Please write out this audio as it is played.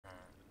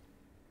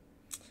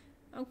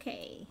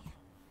Okay.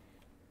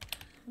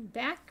 I'm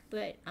back,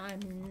 but I'm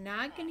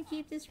not going to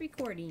keep this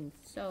recording.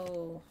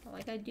 So all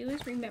I got to do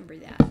is remember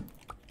that.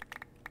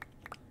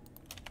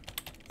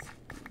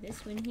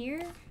 This one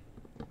here.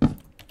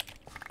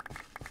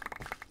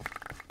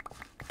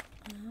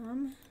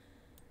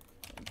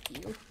 Thank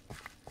you.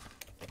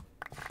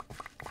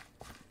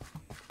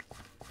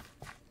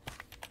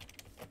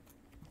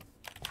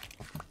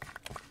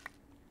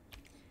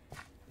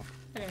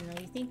 I don't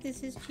know. You think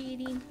this is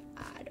cheating?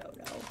 I don't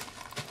know.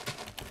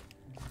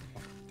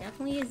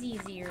 Definitely is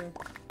easier.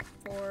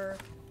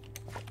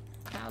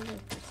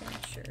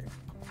 4,000% sure.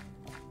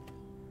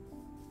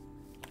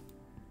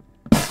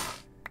 No,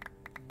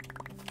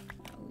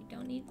 we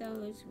don't need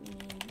those. We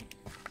need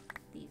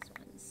these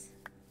ones.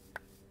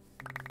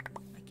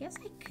 I guess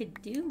I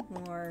could do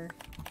more.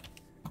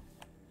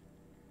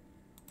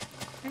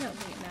 I don't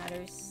think it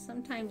matters.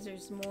 Sometimes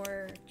there's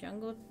more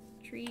jungle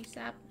tree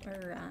sap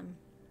or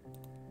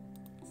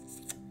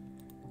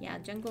yeah,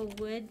 jungle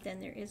wood than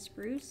there is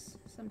spruce.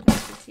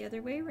 Sometimes it's the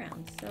other way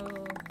around, so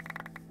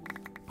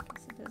I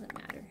guess it doesn't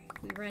matter.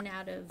 If we run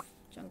out of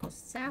jungle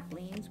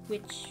saplings,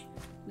 which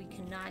we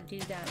cannot do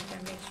that, we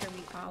gotta make sure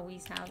we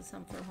always have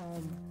some for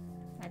home.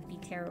 That'd be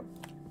terrible.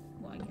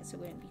 Well, I guess it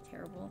wouldn't be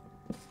terrible.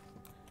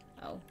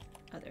 Oh,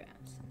 other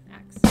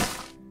axe.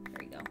 There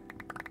we go.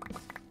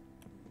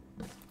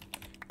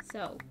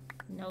 So,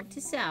 note to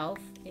self,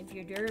 if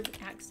your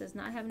axe does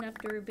not have enough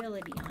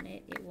durability on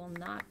it, it will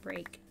not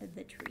break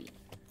the tree.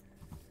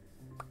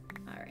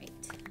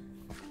 Alright.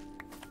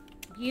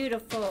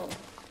 Beautiful.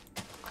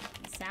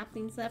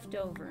 Saplings left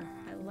over.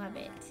 I love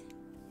it.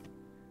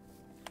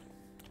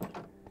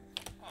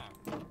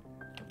 Put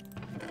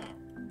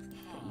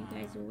you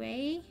guys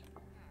away.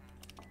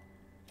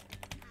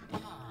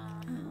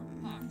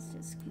 Let's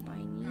just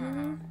combine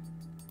you.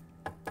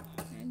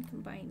 And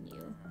combine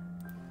you.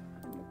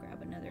 And we'll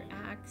grab another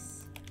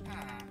axe.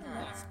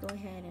 Let's go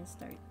ahead and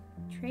start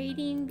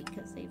trading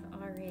because they've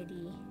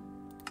already...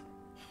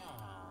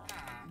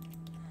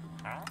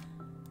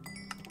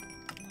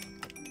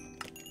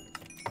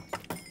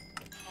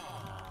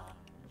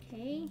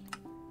 Okay.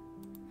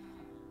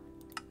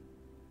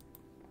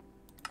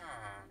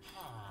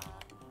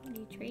 What are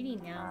you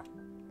trading now?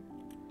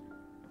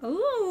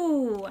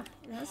 Ooh,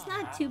 that's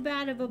not too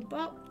bad of a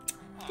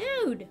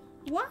dude,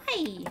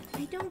 why?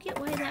 I don't get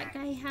why that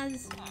guy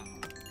has...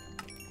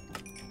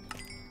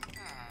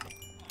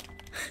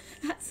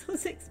 That's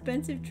those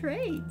expensive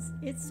trades.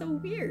 It's so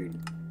weird.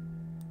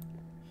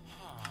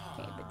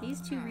 Okay, but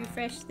these two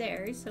refreshed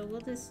theirs, so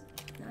we'll just...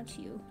 Not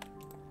you.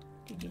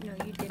 Did you know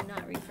you did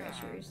not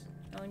refresh yours?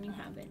 Oh, and you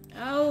haven't.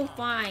 Oh,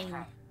 fine.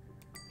 I'm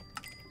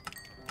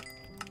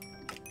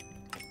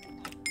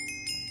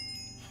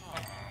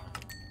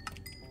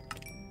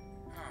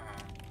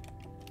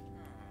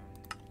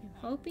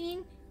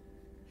hoping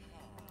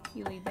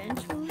you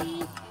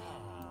eventually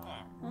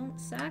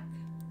won't suck.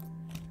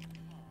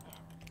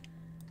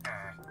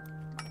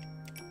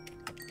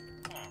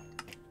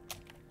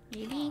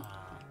 Maybe?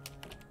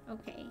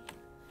 Okay.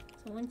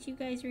 So once you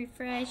guys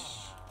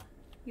refresh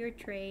your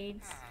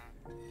trades...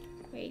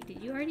 Wait,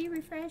 did you already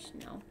refresh?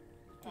 No.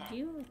 Did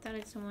you? I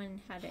thought someone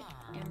had an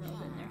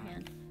emerald in their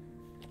hand.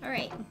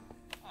 Alright.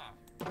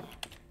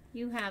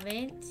 You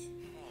haven't.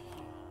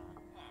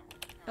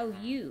 Oh,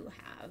 you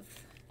have.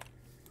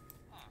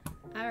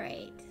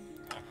 Alright.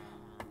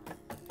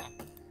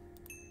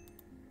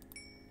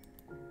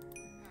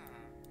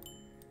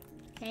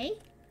 Okay,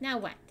 now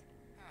what?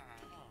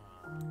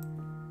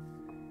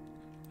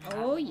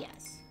 Oh,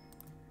 yes.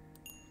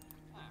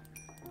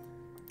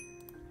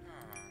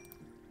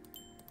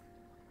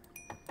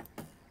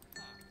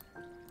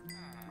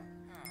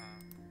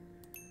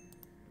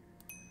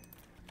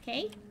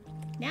 Okay,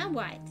 now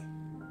what?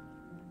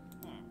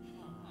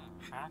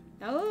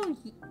 Oh,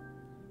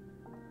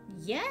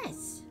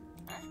 yes.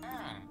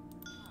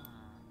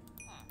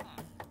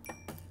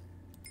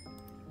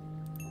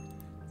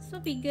 This will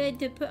be good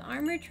to put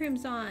armor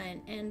trims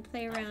on and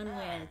play around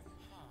with.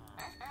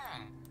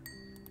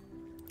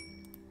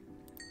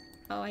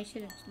 Oh, I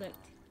should have looked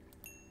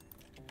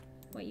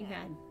what you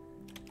had.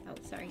 Oh,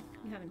 sorry,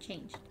 you haven't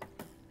changed.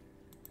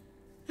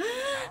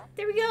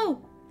 There we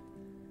go.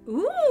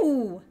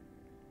 Ooh.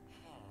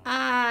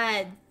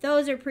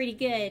 Those are pretty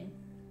good.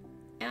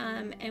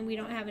 And we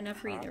don't have enough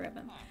for either of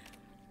them.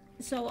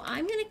 So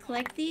I'm going to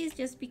collect these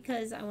just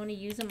because I want to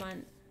use them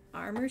on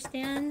armor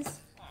stands.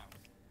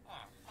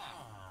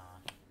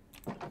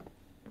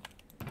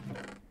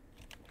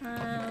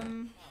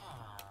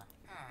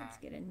 Let's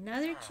get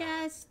another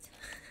chest.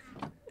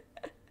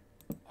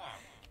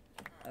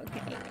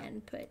 Okay,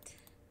 and put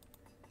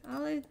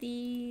all of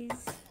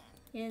these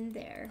in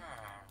there.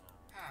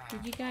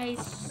 Did you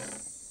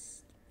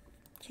guys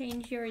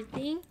change your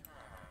thing?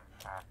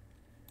 I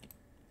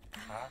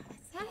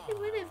thought I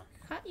would have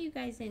caught you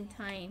guys in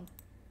time.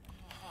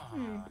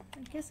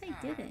 I guess I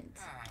didn't.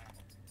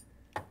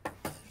 I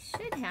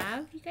should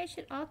have. You guys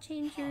should all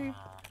change your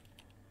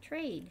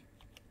trade.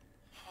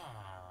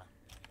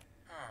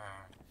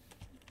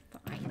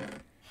 Fine.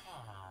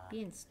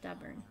 Being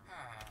stubborn.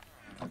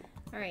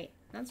 Alright,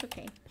 that's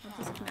okay.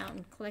 I'll just come out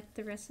and collect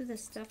the rest of the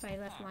stuff I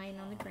left lying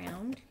on the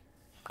ground.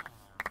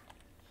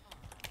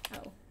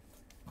 Oh.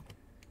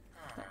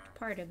 Collect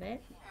part of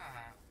it.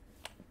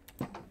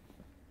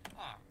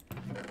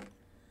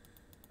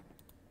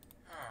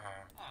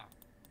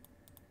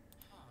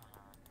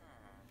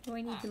 What do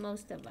I need the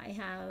most of? I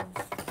have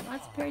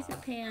lots of pairs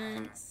of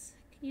pants.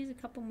 I can use a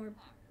couple more.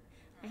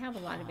 I have a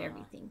lot of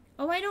everything.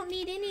 Oh, I don't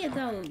need any of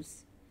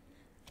those.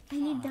 I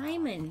need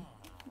diamond.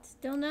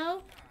 Still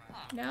no?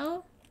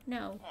 No?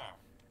 No.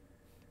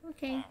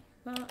 Okay.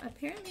 Well,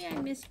 apparently I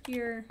missed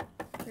your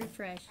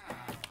refresh.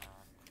 I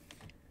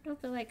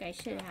don't feel like I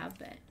should have,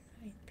 but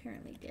I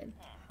apparently did.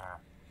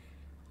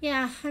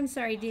 Yeah, I'm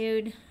sorry,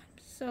 dude.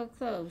 So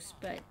close,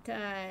 but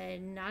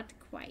not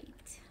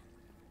quite.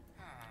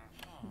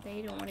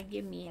 They don't want to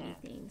give me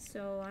anything,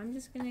 so I'm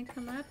just going to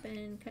come up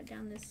and cut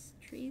down this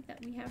tree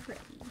that we have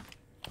ready.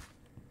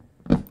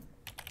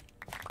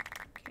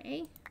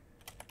 Okay.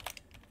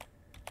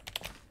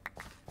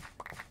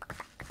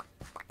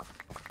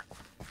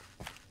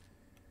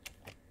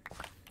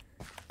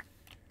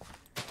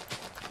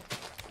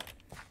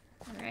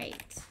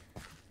 Alright.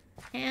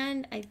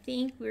 And I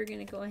think we're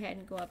going to go ahead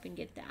and go up and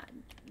get that.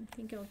 You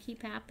think it'll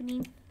keep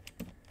happening?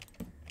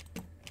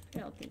 I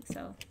don't think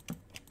so.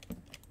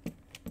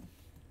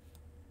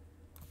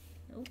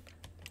 Nope.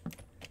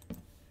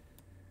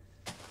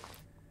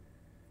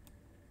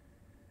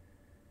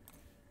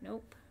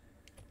 Nope.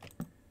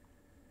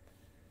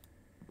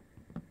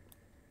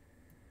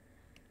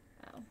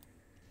 Oh.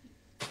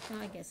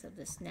 Well, I guess it'll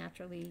just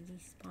naturally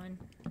despawn.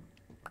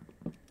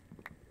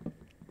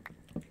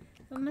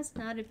 It must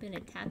not have been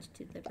attached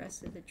to the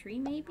rest of the tree,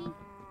 maybe?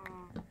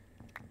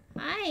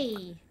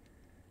 Hi!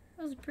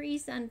 Those pretty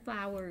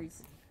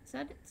sunflowers. Is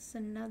that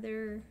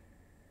another...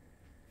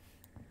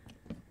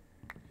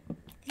 I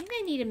think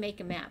I need to make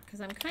a map because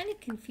I'm kind of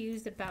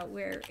confused about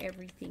where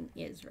everything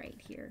is right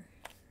here.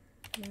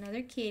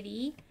 Another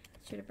kitty.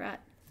 Should have brought...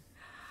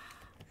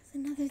 That's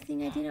another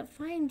thing I didn't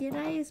find, did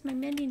I? Is my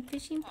mending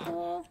fishing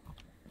pole?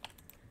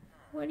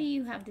 What do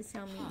you have to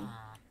sell me?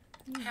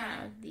 You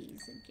have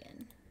these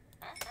again.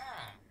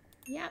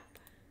 Yep.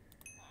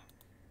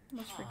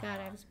 Almost forgot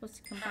I was supposed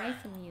to come buy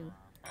from you.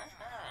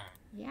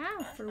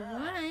 Yeah, for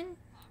one.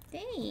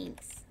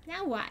 Thanks.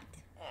 Now what?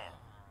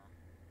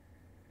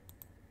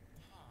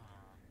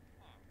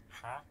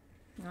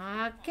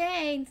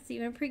 Okay, it's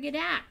even a pretty good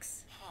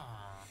axe.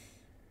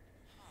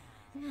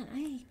 Man,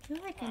 I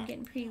feel like I'm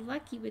getting pretty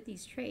lucky with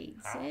these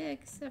trades,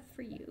 except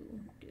for you,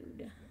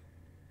 dude.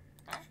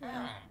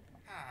 Well,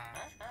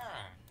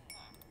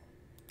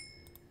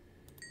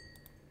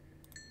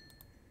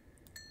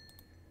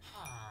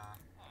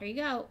 there you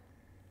go.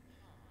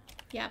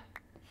 Yep.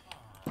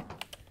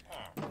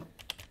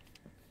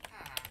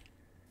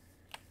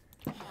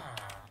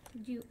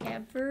 Did you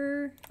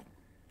ever...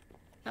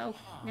 Oh,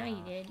 now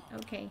you did.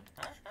 Okay.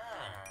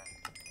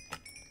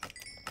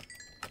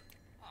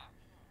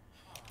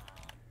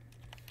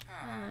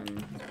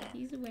 Put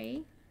these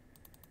away.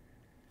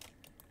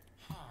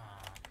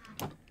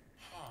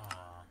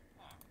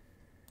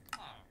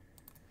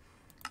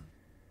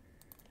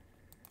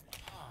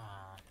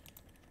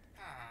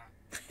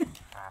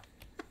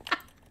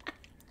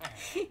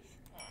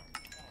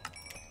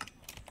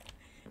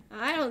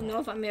 I don't know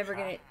if I'm ever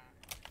gonna...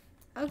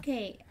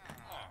 Okay.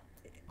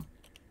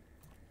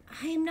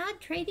 I am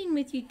not trading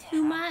with you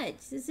too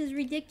much. This is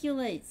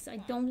ridiculous. I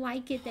don't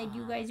like it that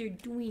you guys are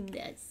doing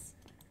this.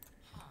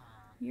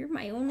 You're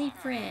my only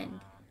friend.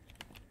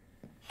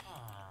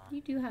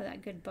 You do have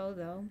that good bow,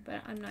 though,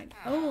 but I'm not...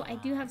 Oh, I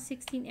do have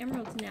 16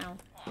 emeralds now.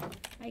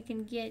 I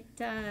can get,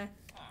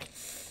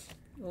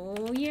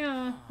 Oh,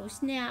 yeah. Oh,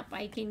 snap.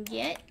 I can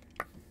get...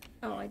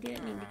 Oh, I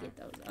didn't mean to get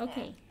those.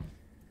 Okay.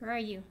 Where are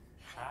you?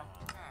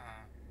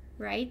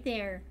 Right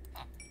there.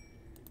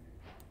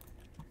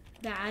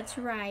 That's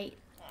right.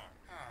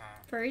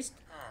 First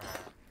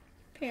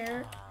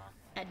pair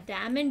of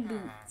diamond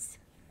boots.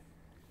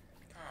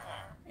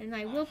 And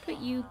I will put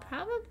you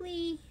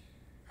probably...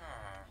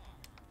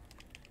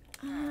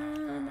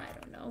 I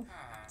don't know.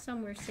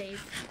 Somewhere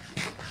safe.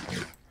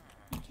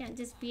 You can't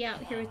just be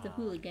out here with the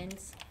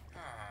hooligans.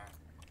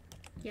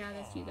 Yeah,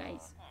 that's you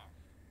guys.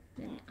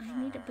 Then I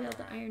need to build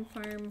an iron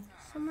farm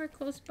somewhere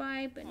close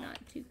by, but not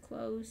too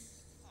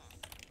close.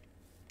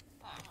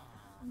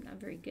 I'm not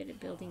very good at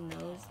building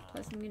those.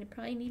 Plus, I'm going to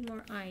probably need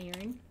more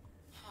iron.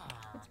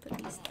 Let's put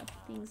these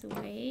things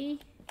away.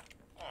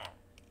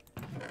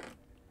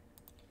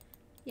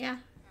 Yeah,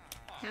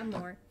 have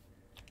more.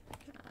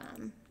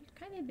 You're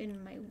kind of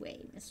in my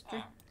way,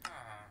 mister.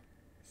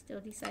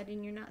 Still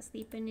deciding you're not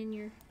sleeping in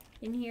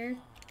here?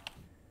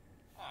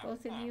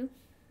 Both of you?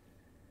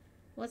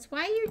 Well, it's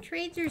why your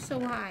trades are so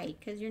high,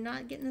 because you're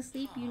not getting the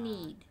sleep you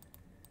need.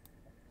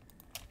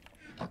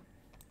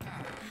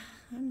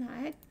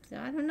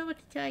 I don't know what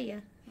to tell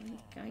you.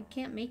 I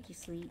can't make you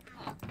sleep,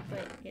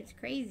 but it's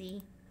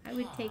crazy. I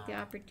would take the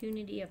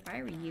opportunity if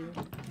I were you.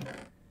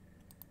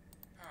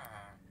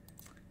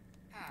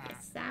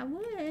 Yes, I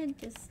would.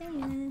 Just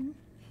saying.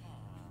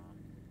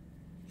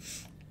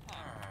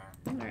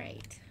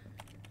 Alright.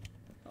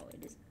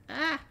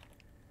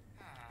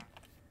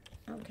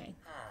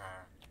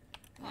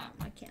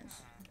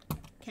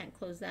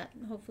 close that.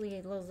 Hopefully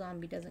a little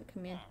zombie doesn't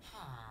come in.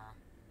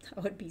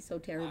 That would be so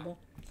terrible.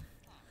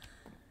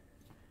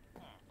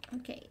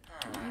 Okay,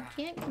 you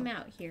can't come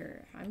out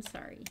here. I'm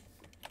sorry.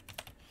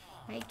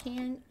 I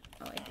can.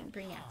 Oh, I didn't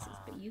bring axes,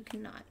 but you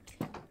cannot.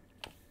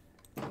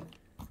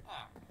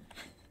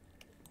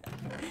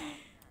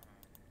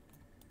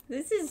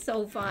 This is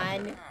so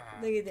fun.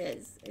 Look at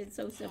this. It's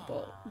so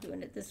simple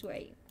doing it this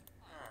way.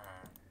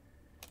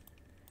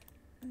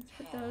 Let's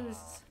put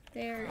those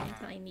there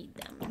until I need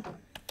them.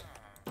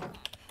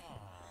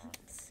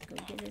 Let's go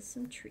get us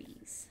some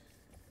trees.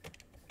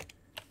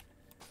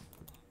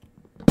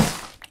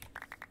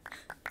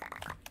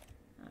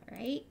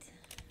 Alright.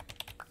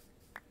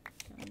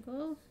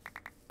 Jungle.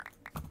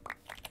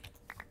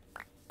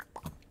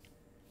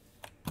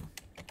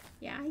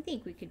 Yeah, I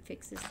think we could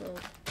fix this little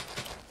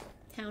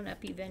town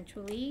up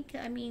eventually.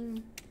 I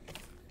mean,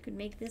 could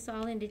make this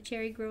all into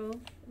Cherry Grove,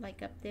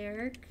 like up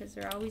there, because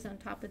they're always on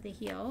top of the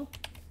hill.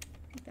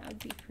 I think that would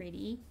be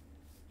pretty.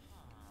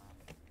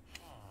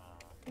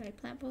 Did I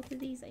plant both of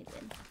these? I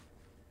did.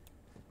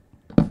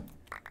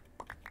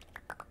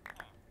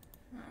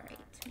 Alright,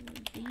 we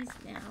need these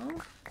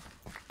now.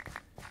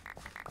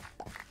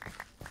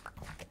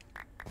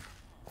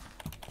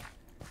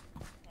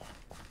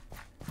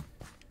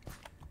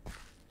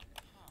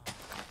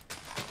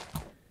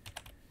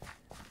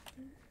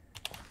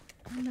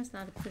 I must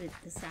not have put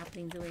the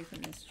saplings away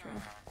from this tree.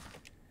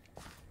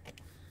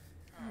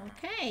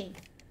 Okay.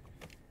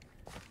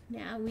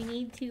 Now we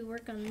need to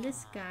work on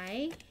this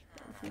guy.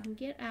 If we can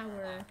get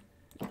our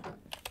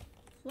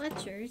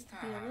Fletchers to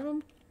be a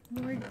little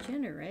more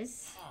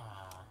generous.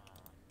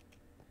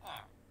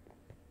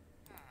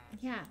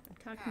 Yeah, I'm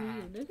talking to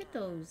you. Look at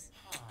those.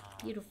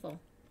 Beautiful.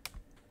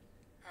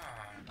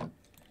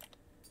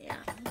 Yeah.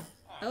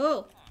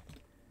 Oh!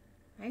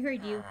 I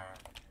heard you.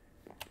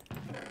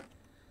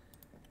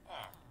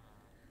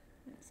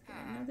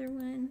 Another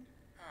one.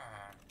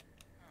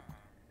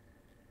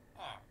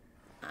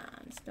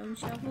 Stone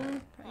shovel.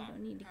 Probably don't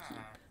need to keep.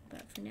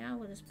 But for now,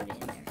 we'll just put it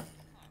in there.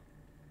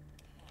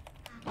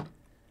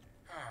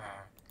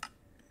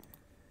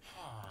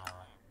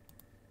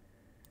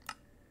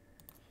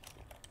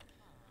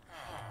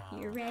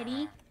 You're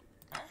ready.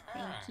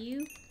 Thank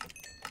you.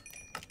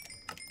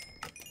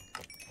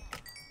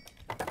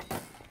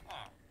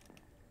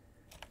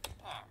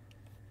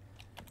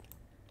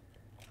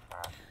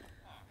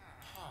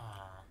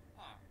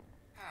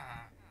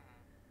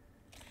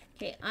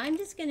 Okay, I'm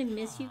just gonna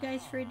miss you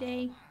guys for a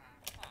day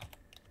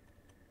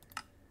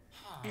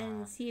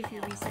and see if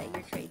you reset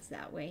your trades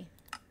that way.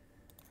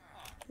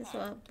 This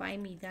will buy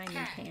me diamond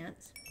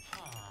pants.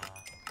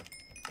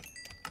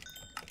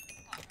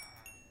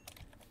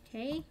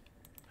 Okay.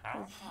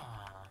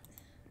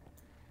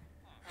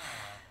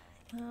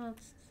 Well,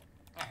 it's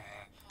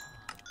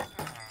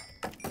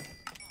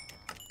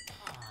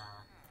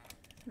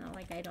not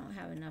like I don't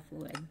have enough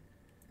wood.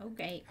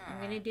 Okay, I'm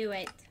gonna do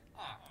it.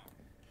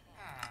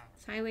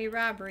 It's highway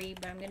robbery,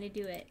 but I'm gonna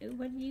do it. Ooh,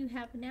 what do you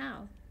have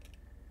now?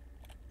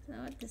 Is that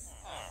what this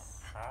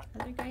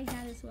other guy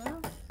had as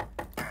well?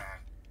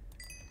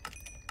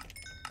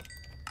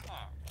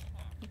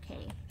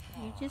 Okay,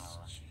 you just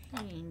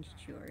changed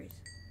yours.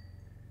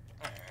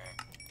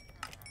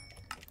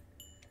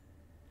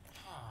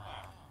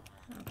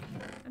 Okay,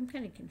 I'm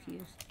kind of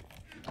confused.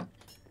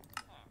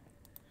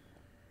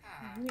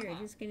 We're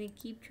just gonna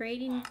keep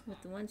trading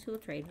with the ones who will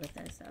trade with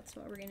us. That's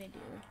what we're gonna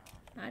do.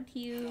 Not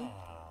you.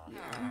 You.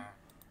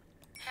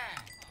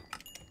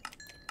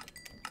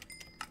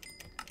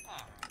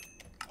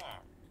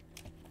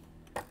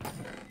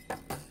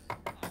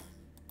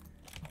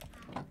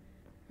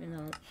 You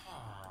know,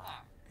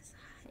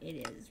 it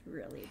is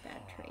really a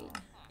bad trade.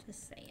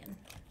 Just saying.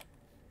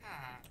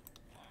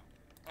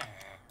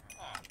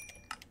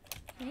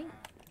 Okay.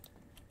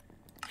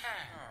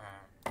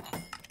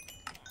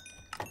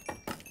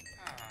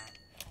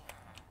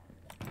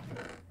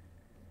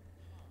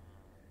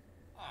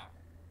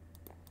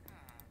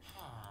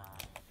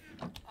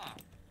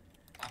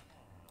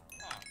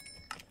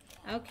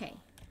 Okay.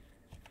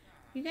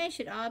 You guys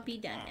should all be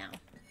done now.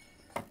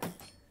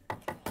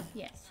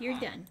 Yes, you're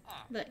done.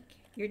 Look,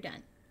 you're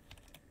done.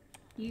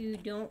 You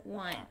don't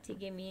want to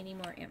give me any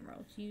more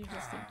emeralds. You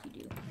just think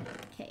you do.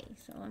 Okay,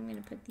 so I'm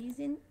going to put these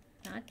in.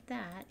 Not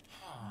that.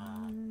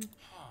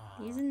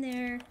 These in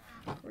there.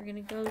 We're going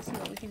to go see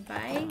what we can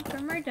buy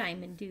from our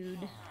diamond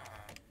dude.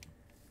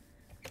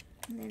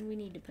 And then we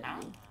need to put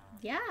these.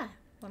 Yeah. Well,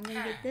 I'm going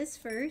to get this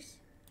first.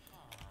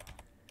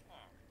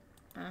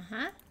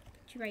 Uh-huh.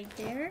 Put you right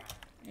there.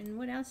 And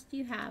what else do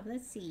you have?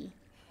 Let's see.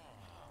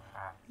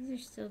 These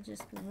are still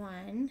just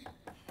one.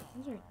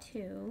 Those are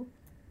two.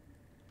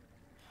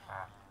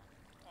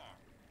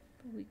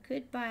 But we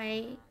could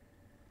buy...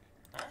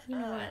 You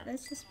know what?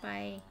 Let's just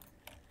buy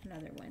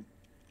another one.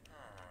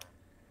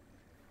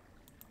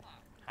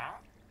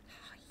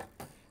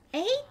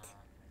 8?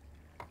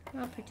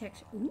 Well,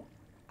 protection. Ooh.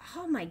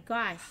 Oh my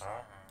gosh.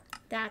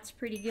 That's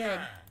pretty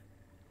good.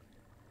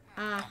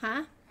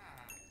 Uh-huh.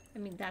 I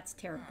mean, that's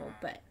terrible,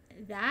 but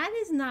that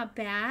is not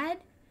bad.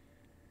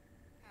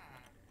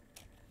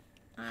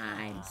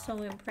 I'm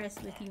so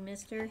impressed with you,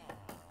 mister.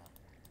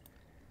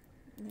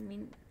 I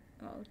mean,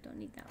 oh, don't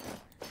need that one.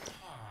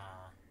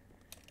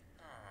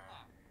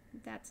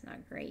 That's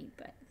not great,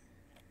 but...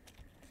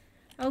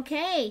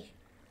 Okay!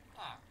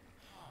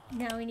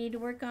 Now we need to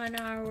work on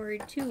our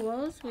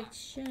tools,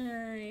 which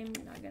I'm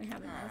not going to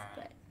have enough,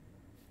 but...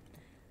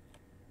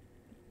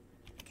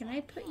 Can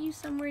I put you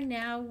somewhere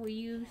now? Will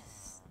you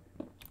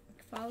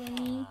follow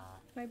me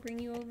if I bring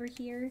you over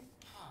here?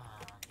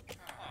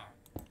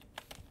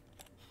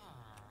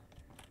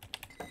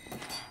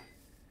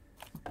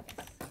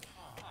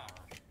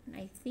 And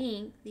I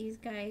think these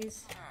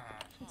guys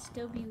should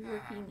still be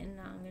working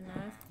long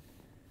enough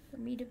for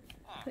me to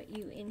put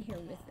you in here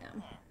with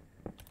them.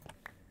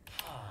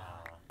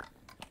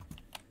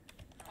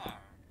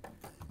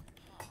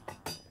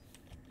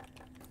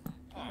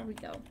 There we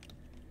go.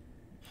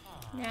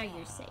 Now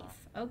you're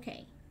safe.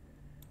 Okay.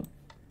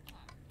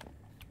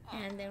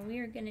 And then we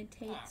are going to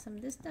take some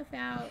of this stuff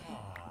out.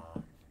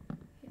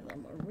 Get a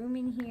little more room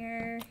in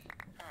here.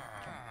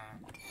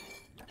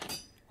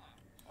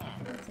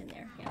 What's in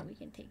there? Yeah, we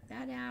can take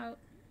that out.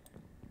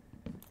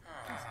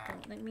 Just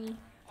don't let me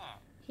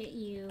hit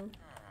you.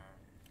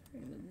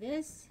 Remove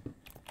this.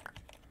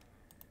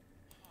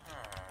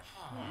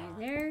 Put you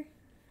there.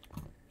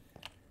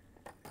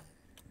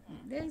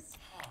 Move this.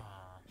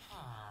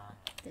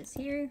 This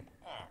here.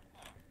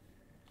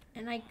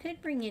 And I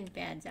could bring in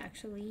beds,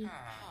 actually.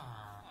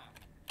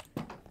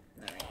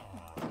 Alright,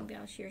 maybe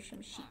I'll shear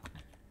some sheep.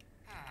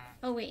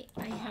 Oh wait,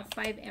 I have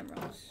 5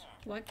 emeralds.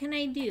 What can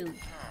I do?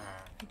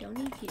 I don't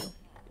need you.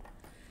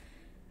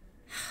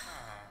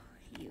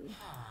 You.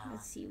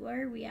 Let's see,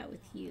 where are we at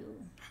with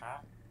you?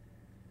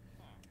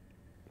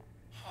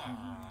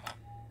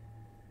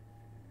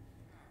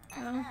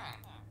 Well,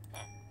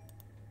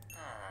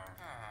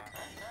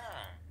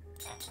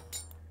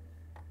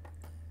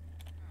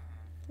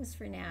 just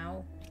for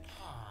now.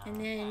 And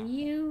then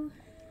you...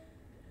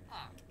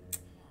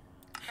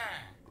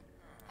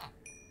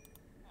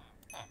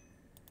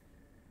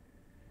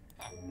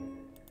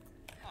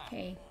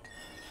 Okay.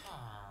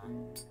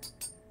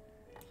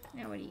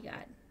 Now what do you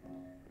got?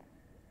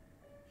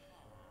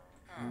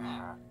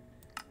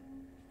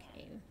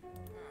 Okay.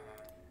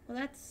 Well,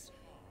 that's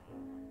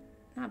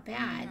not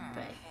bad,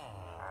 but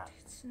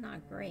it's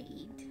not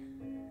great.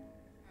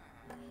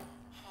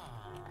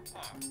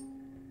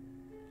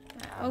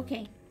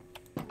 Okay.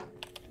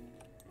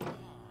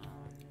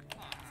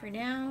 For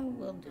now,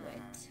 we'll do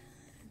it.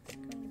 Let's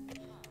go.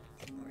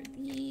 Some more of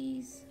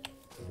these.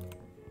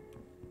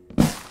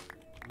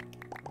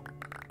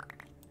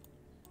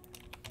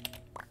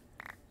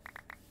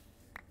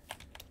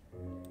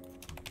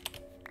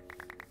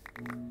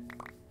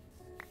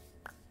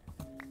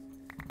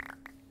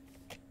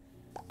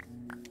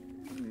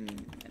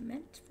 I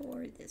meant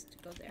for this to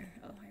go there.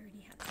 Oh, I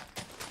already have that.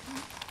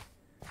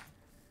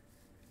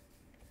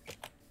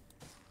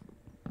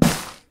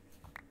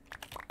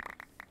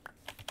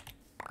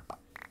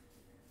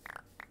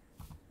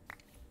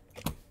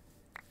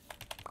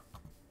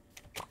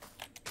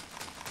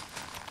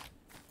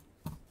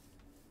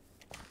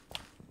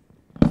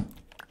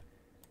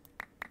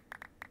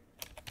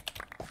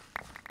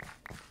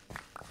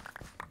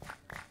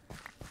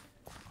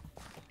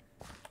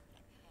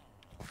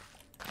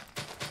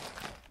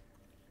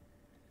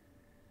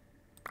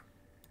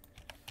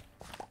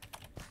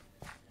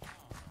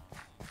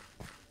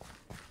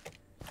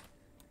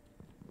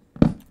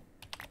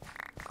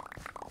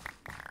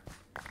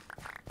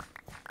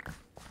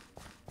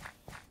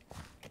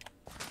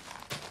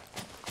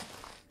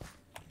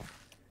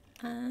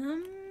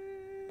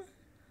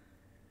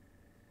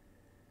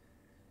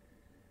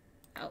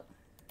 Oh,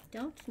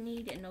 don't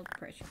need an oak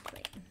pressure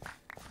plate.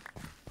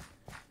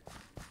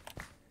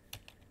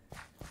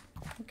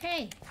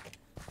 Okay.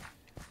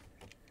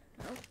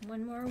 Oh,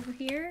 one more over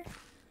here.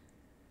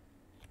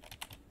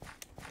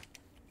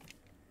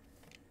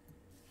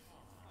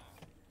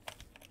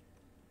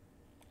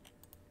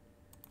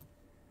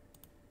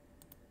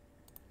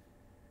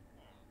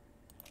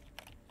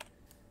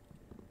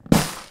 I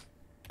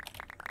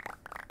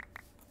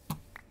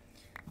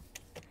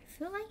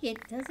feel like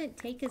it doesn't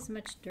take as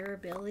much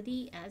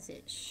durability as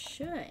it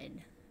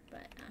should,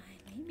 but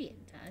maybe it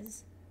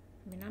does.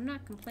 I mean, I'm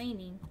not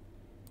complaining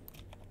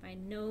by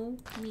no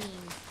means.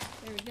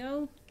 There we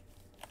go.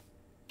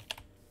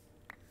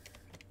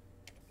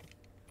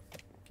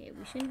 Okay,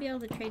 we shouldn't be able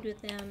to trade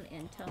with them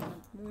until the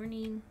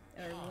morning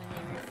or when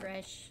they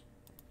refresh,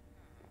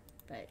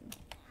 but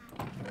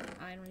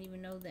I don't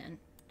even know then,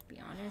 to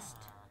be honest.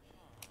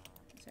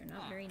 They're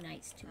not very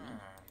nice to me.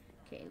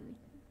 Okay, we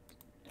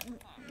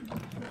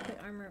don't put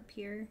armor up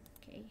here.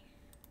 Okay.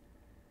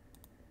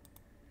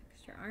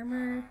 Extra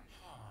armor.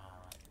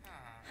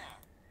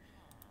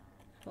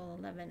 Full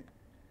 11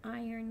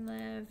 iron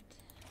left.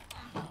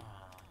 I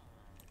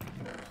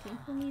think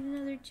we'll need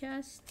another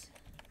chest.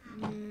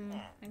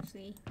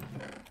 Actually,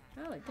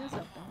 oh, it does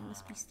open. It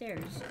must be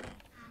stairs.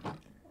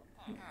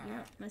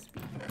 Yeah, it must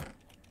be.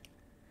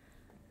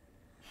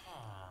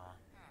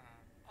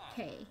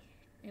 Okay,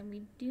 and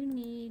we do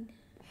need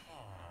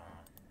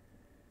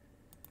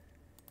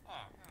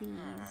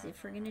these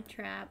if we're gonna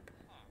trap.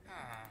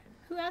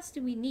 Who else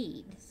do we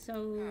need?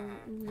 So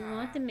we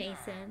want the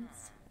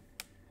masons.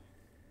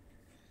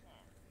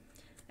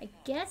 I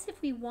guess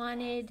if we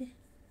wanted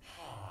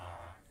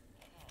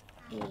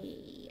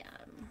a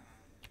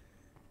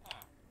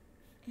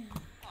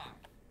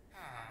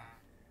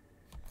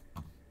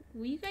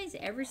will you guys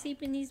ever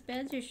sleep in these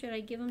beds, or should I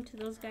give them to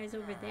those guys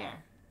over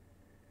there?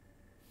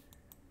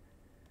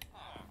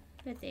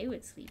 Bet they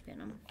would sleep in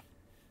them.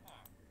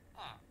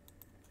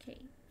 Okay.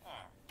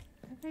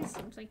 That guy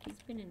seems like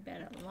he's been in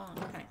bed a long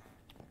time.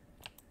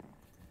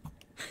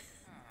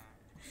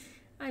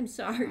 I'm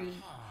sorry.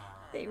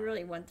 They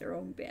really want their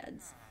own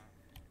beds.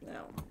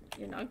 Well,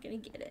 you're not gonna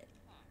get it.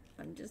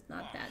 I'm just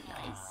not that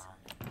nice.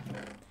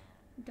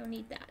 Don't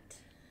need that.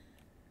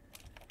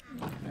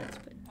 Let's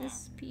put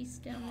this piece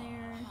down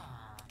there.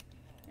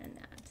 And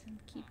that. And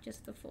keep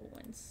just the full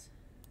ones.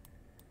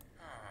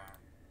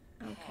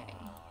 Okay.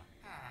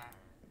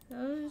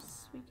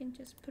 Those we can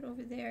just put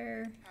over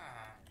there.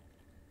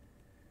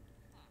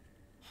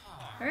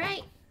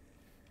 Alright.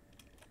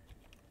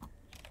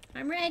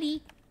 I'm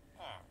ready.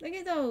 Look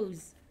at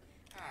those.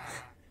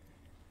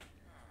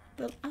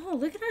 But, oh,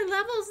 look at our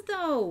levels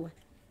though.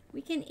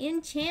 We can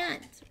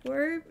enchant.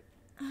 Or,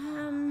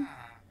 I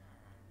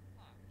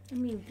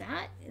mean,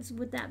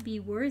 would that be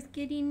worth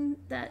getting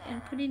that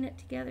and putting it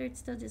together? It'd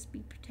still just be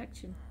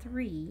protection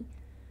 3.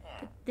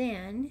 But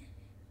then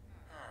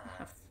we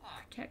have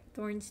protect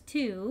thorns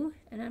 2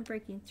 and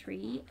unbreaking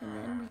 3. And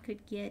then we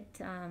could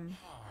get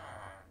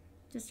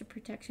just a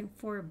protection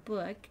 4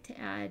 book to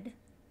add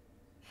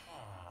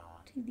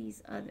to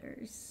these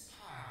others.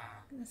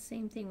 The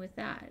same thing with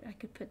that. I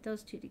could put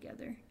those two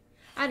together.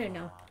 I don't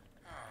know.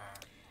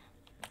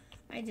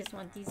 I just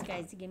want these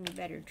guys to give me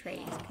better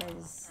trades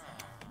because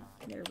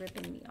they're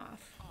ripping me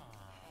off.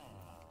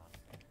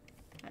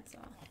 That's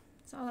all.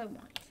 That's all I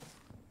want.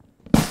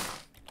 I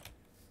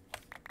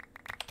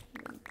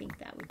wouldn't think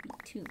that would be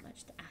too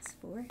much to ask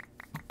for.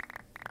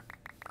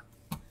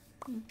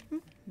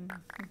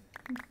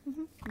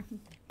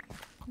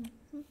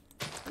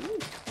 Ooh,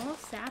 12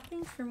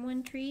 saplings from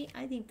one tree.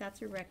 I think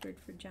that's a record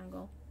for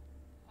jungle.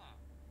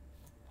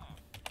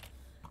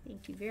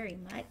 Thank you very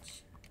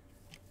much.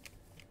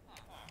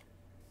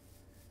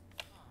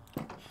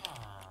 I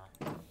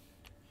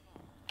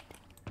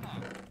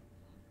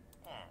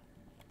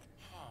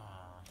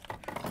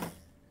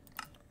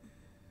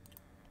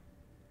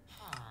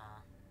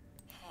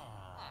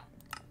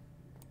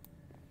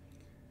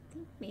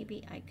think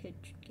maybe I could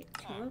get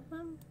 2 of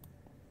them.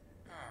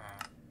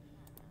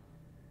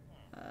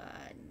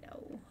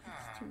 No,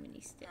 it's too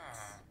many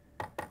sticks.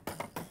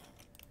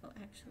 Oh,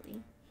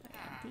 actually, if I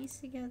add these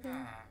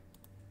together.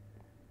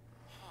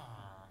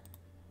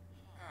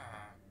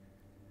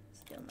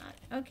 Still not.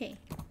 Okay.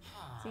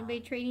 Is anybody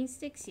trading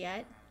sticks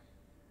yet?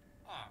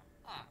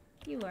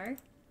 You are.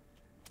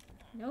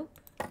 Nope.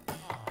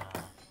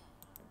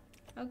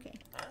 Okay.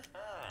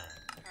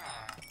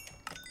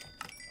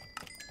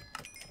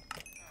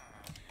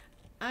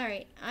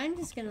 Alright, I'm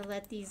just gonna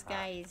let these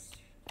guys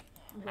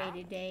wait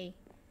a day.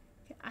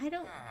 I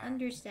don't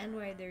understand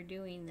why they're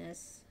doing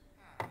this.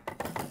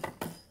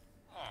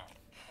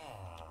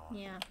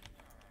 Yeah.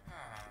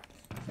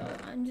 So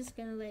I'm just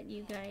gonna let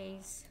you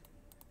guys...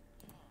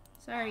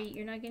 Sorry,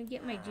 you're not gonna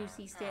get my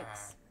juicy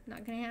sticks.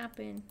 Not gonna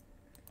happen.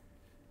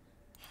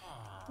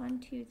 1,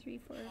 2, 3,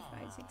 4,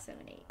 5, 6,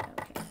 7, 8.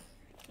 Okay.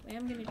 I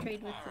am gonna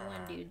trade with the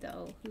one dude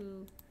though,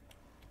 who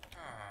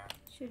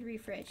should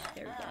refresh.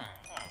 There we go.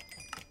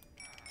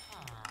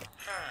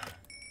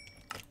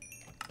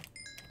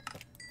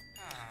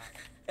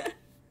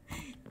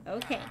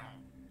 Okay.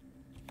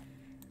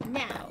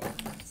 Now,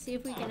 see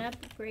if we can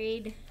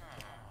upgrade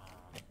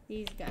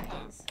these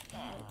guys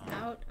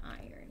without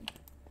iron.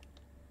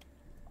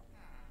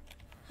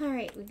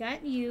 Alright, we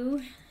got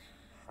you.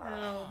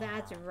 Oh,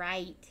 that's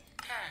right.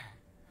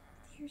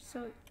 You're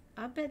so...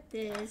 I'll bet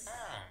this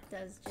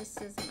does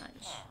just as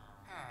much.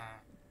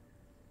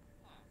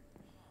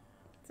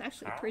 It's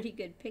actually a pretty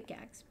good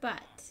pickaxe,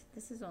 but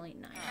this is only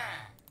 9.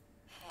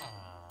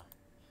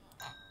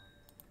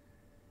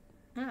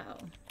 Oh,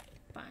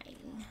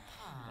 fine.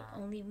 I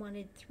only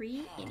wanted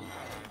 3 anyway.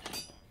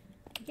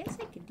 I guess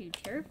I could do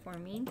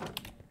terraforming,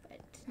 but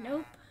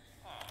nope.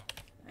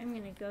 I'm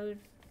gonna go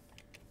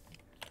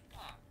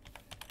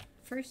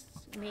first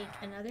make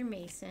another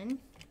mason.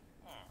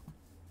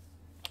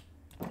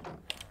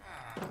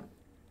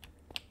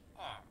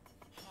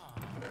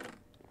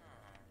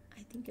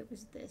 I think it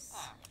was this.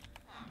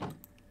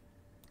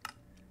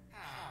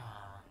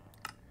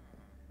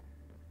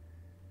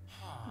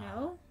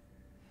 No?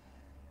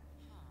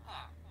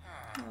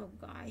 Oh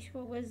gosh,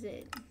 what was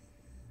it?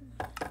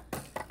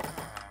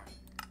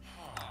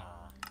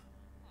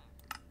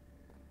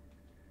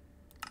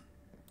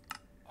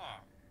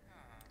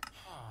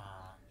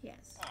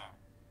 Yes.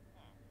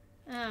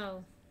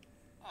 Oh.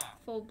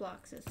 Full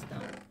blocks of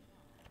stone.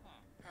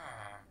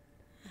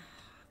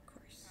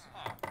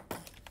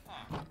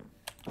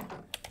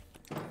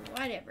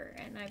 Whatever,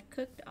 and I've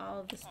cooked all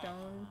of the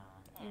stone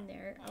in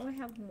there. Oh, I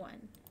have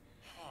 1.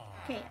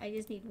 Okay, I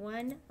just need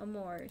one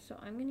more, so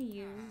I'm going to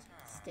use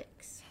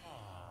sticks.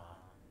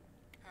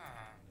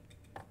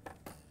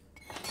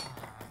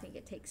 I think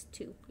it takes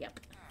 2. Yep.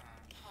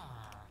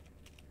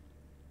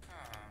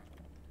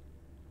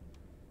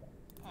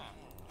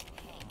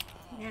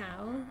 Okay,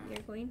 now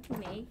we're going to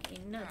make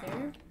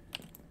another.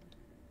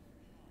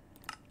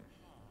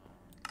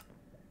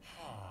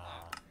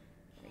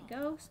 There we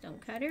go, stone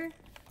cutter.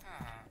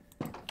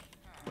 I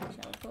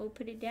shall go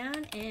put it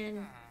down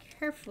and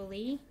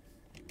carefully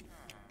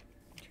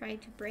try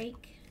to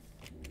break.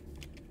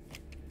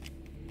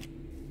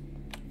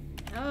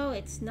 Oh,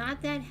 it's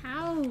not that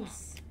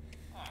house.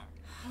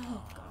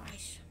 Oh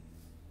gosh.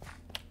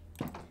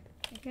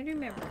 I can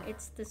remember.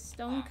 It's the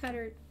stone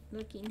cutter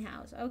looking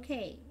house.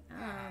 Okay.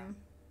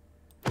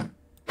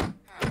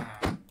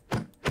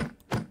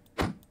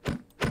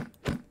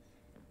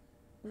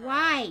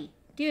 Why?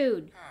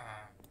 Dude.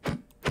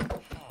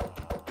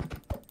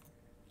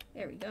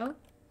 There we go.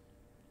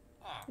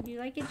 Would you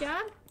like a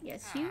job?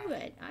 Yes, you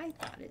would. I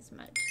thought as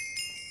much.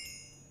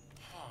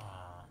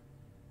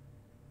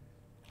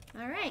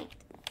 Alright.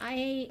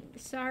 I'm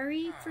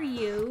sorry for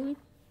you,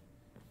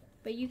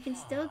 but you can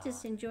still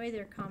just enjoy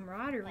their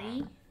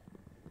camaraderie.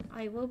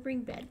 I will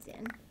bring beds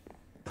in.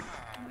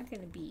 I'm not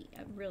going to be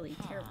a really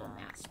terrible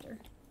master.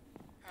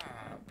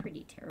 Oh,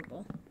 pretty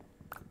terrible.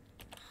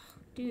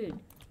 Dude,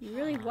 you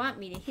really want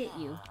me to hit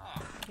you.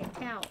 I can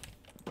tell.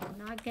 I'm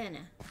not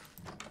gonna.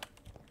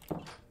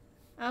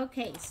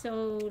 Okay,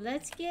 so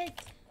let's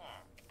get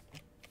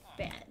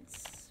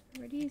beds.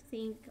 Where do you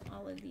think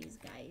all of these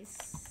guys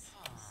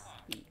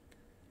sleep?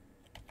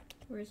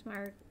 Where's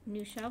my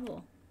new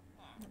shovel?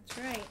 That's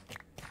right.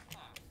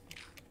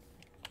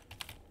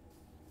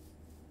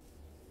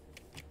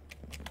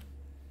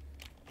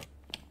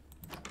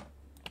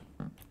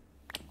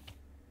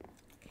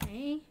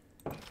 Okay.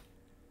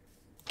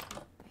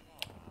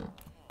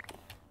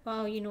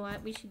 Well, you know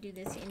what? We should do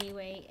this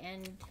anyway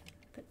and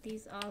put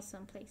these all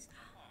someplace.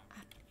 A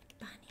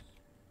bunny.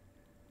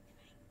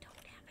 And I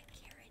don't have a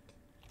carrot.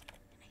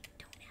 And I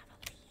don't have a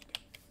lead.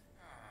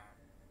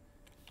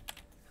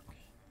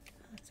 Okay.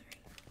 Oh, that's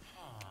alright.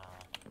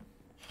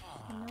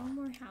 So no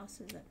more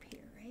houses up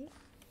here, right?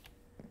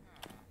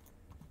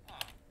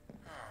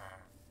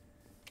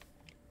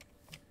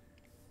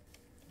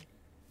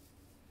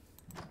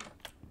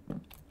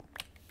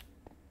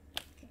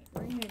 Okay,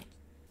 we're gonna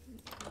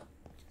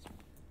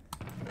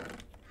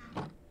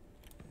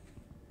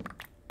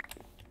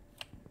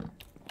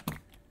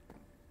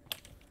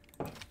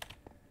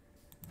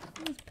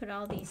let's put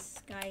all these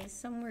guys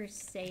somewhere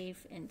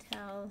safe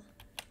until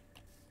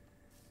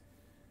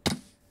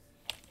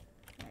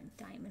that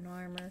diamond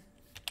armor.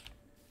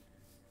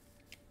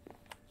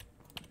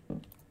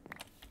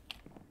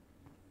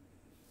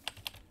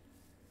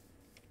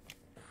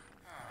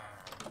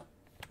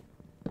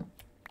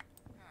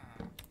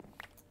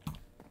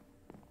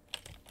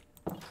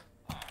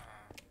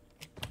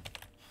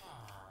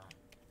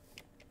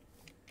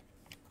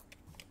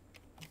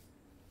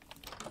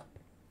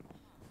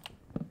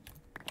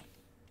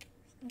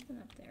 Nothing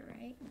up there,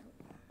 right? Nope.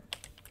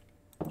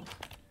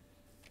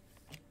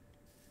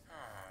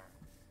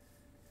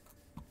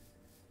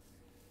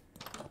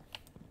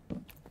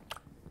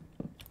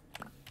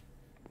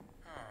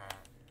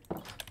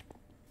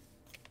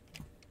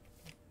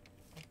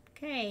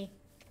 Okay.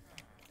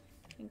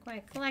 Been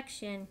quite a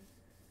collection.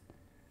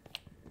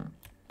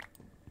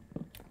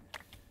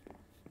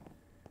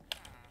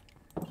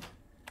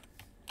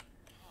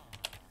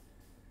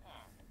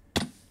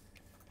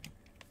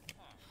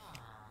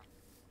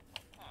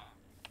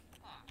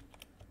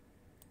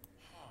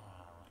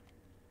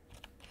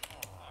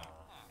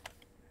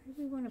 Where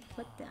do we want to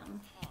put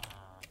them?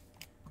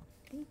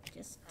 I think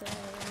just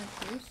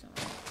through some.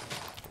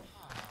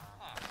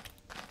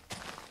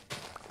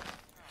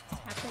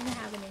 Just happen to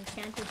have an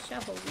enchanted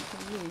shovel we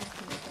can use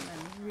to make them a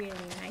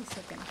really nice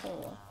looking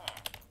hole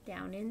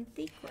down in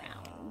the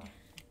ground.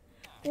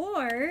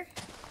 Or,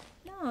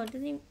 no, it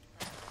doesn't even,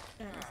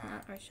 that is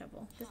not our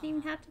shovel. It doesn't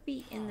even have to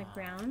be in the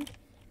ground.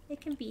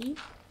 It can be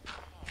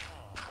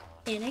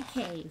in a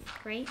cave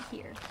right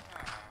here.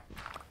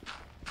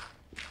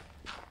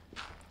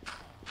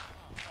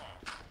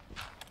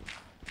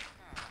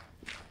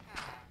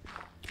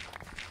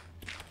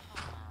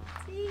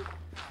 See?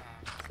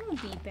 This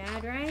won't be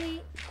bad,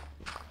 right?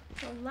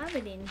 You'll love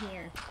it in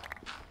here.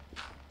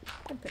 You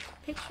can put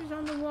pictures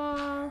on the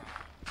wall.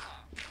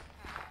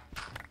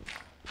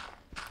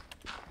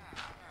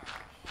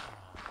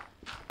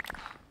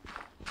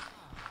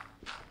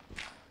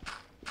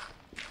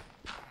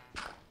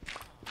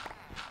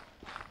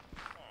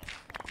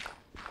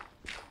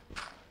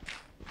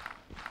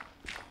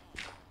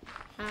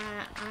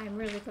 I'm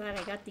really glad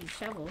I got these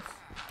shovels.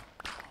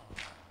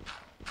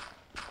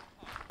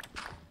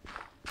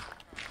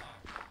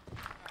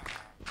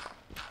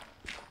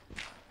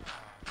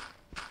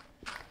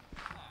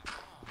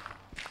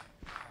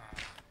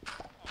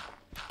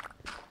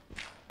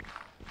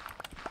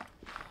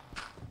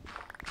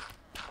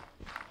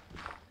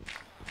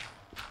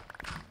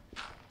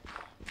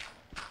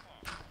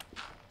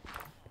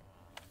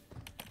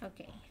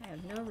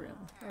 no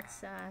room. Let's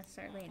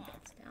start laying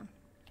beds down.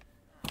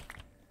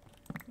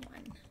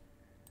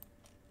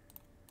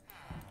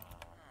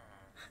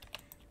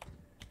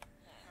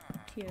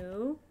 1,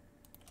 2,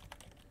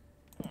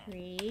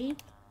 3,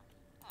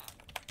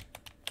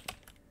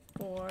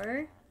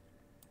 4,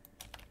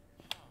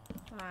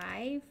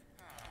 5,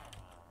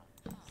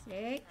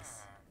 6,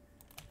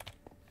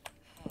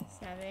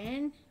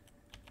 7.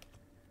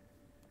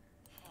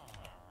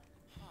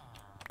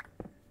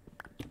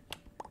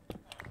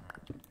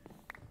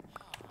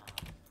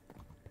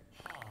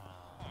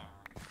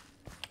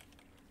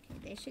 Okay,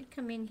 they should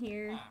come in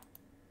here.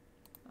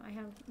 Oh, I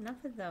have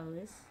enough of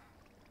those.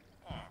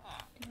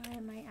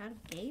 Am I out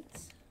of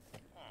gates?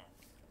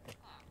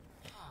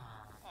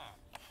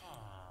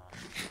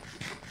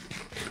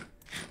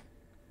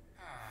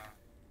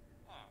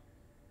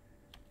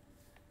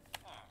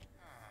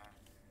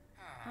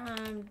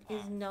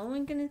 Is no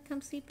one gonna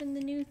come sleep in the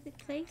new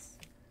place?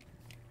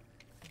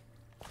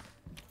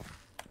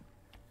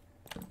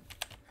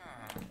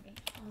 Okay.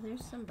 Oh,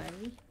 there's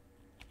somebody.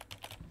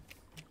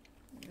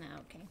 No,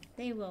 okay.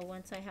 They will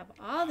once I have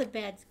all the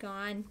beds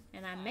gone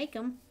and I make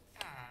them.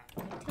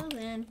 Until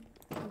then,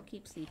 I'll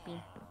keep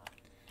sleeping.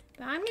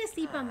 But I'm gonna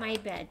sleep on my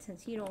bed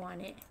since you don't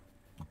want it.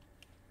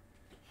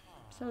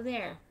 So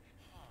there.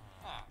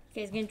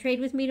 You guys gonna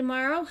trade with me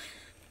tomorrow?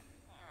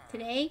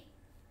 Today?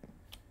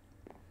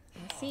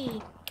 Let's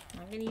see. I'm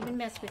not gonna even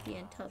mess with you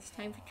until it's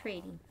time for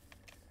trading.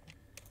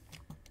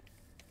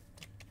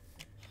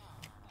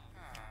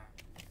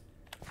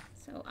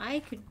 So I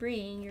could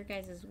bring your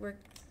guys' work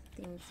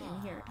things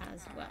in here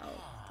as well.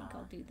 I think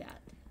I'll do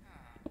that.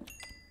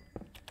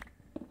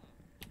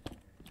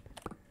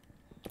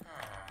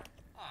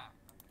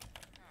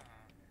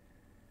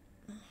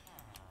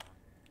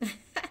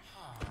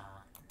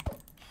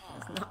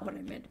 That's not what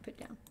I meant to put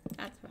down.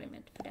 That's what I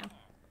meant to put down.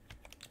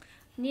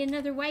 Need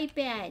another white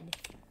bed.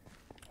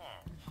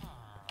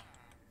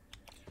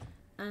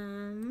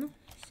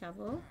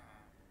 Shovel.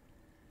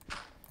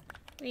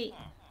 Wait.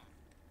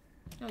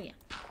 Oh yeah.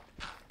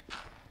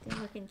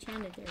 Didn't look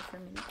enchanted there for a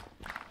minute.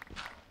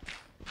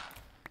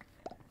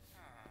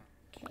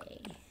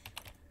 Okay.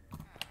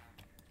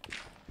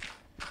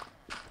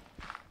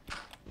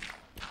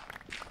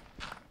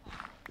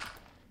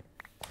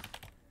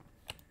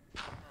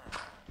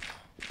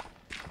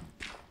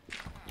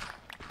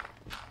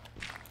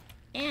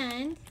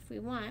 And if we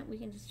want, we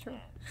can just throw.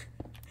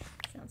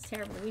 Sounds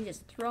terrible. We can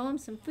just throw them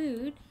some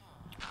food.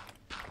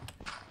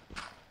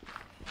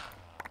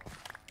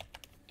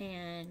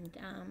 And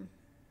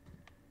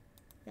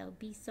they'll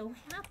be so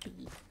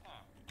happy.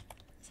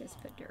 Let's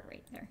just put dirt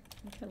right there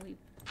until we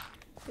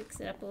fix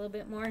it up a little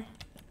bit more.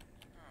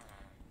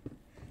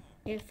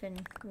 If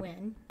and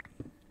when.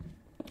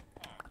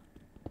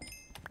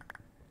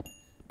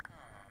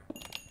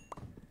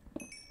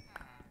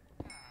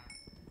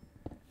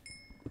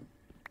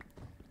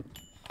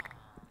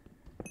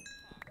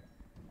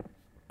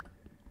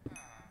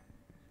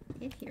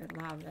 Get here,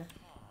 lava.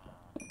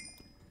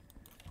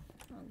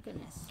 Oh,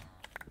 goodness.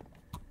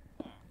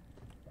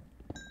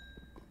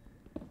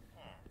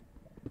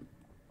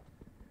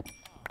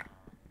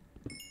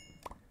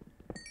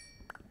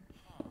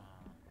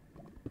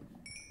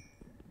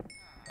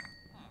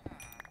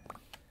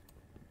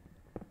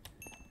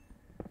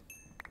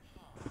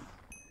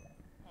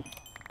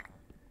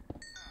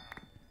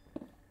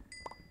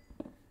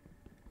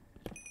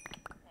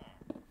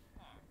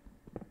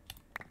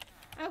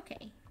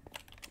 Okay.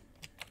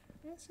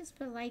 Let's just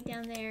put a light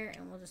down there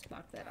and we'll just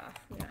block that off.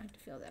 We don't have to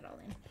fill that all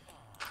in.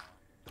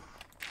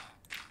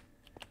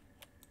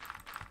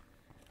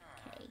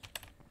 Okay.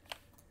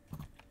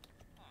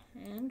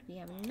 And we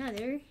have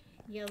another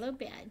yellow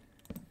bed.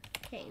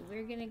 Okay,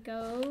 we're gonna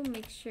go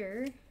make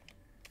sure.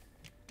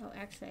 Oh,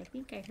 actually, I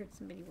think I heard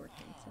somebody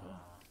working, so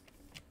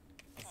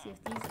let's see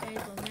if these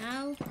guys will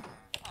now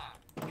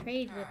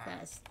trade with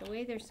us the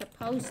way they're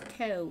supposed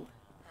to.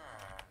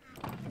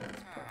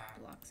 Let's put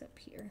blocks up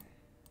here.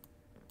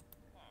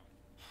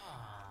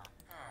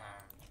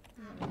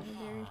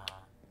 Another,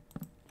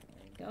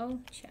 there we go,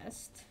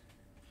 chest.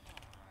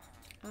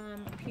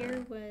 Up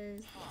here was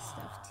this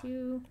stuff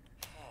too.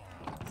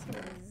 This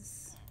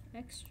is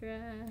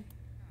extra.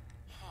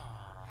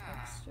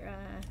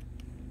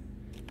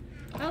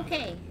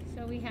 Okay,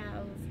 so we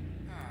have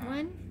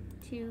 1,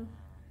 2,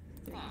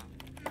 3.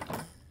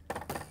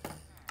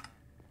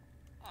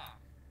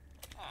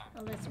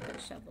 Oh, let's put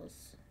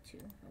shovels too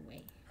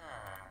away.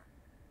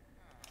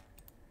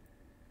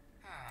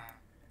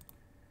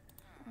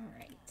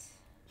 Alright.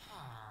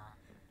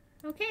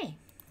 Okay.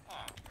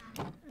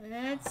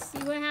 Let's see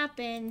what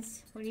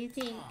happens. What do you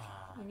think?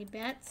 Any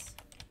bets?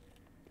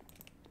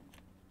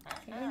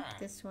 Okay,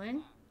 this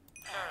one.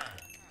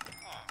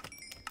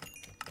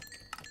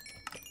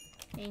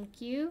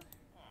 Thank you.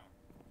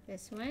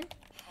 This one.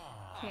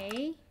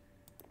 Okay.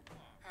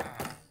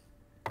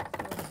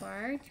 So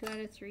far, 2 out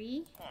of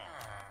 3.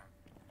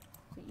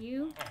 Is it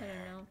you? I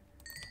don't know.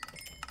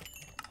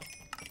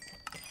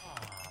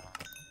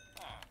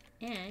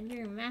 And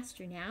you're a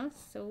master now,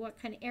 so what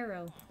kind of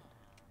arrow?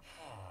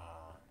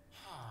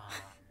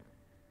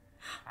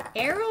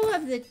 Arrow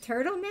of the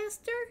Turtle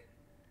Master?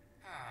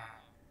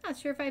 Not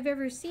sure if I've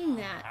ever seen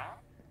that.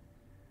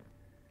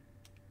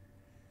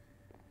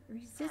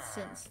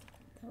 Resistance.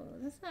 Oh,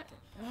 that's not...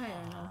 I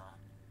don't know.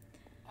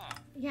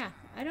 Yeah,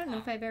 I don't know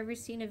if I've ever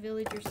seen a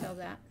villager sell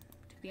that,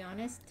 to be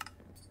honest.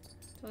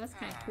 So that's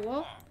kind of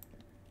cool.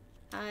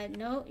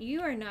 No,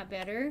 you are not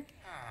better.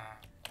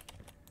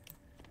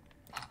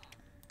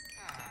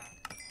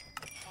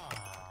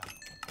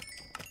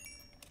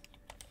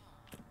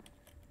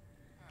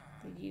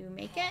 Did you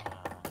make it?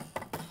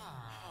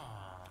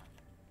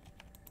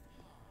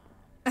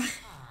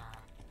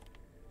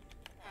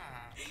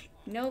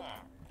 Nope.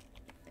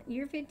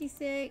 You're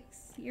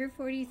 56. You're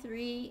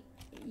 43.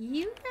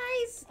 You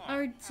guys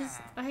are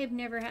just... I have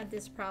never had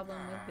this problem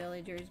with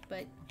villagers,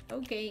 but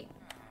okay.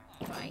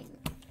 Fine.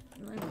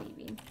 I'm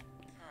leaving.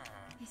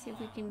 Let's see if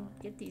we can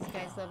get these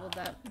guys leveled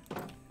up.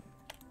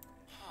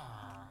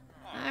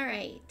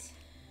 Alright.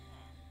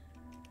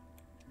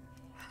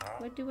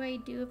 What do I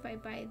do if I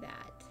buy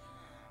that?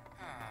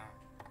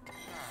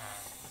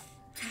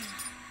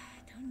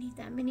 I don't need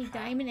that many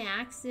diamond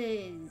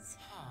axes.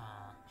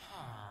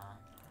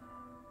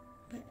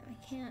 But I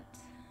can't.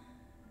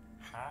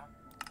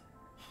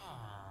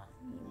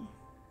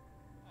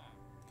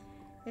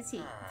 Let's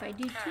see. If I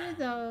do 2 of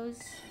those,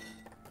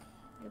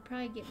 it'll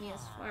probably get me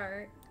as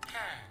far.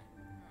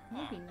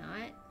 Maybe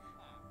not.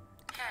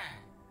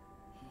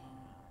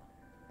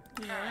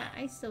 You know what?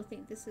 I still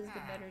think this is the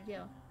better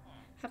deal.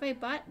 Have I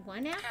bought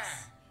 1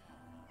 axe?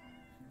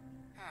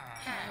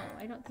 No,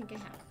 I don't think I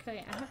have.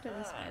 Okay, I have to at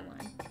least buy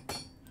 1.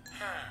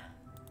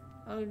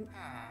 Oh.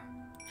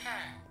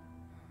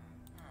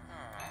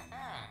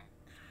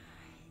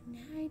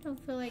 Now I don't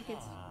feel like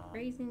it's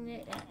raising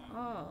it at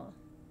all.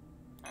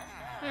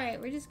 Alright,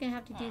 we're just gonna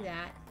have to do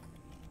that.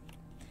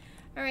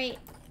 Alright,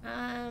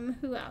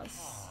 who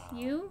else?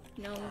 You?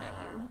 No,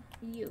 not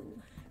you.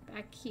 You.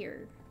 Back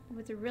here.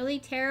 With the really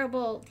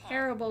terrible,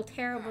 terrible,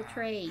 terrible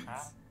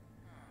trades.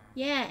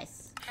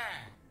 Yes!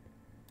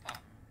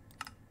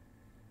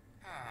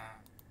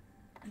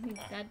 I mean,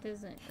 that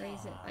doesn't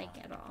raise it, like,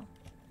 at all.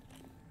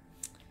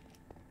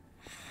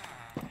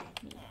 I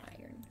need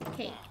iron.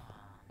 Okay.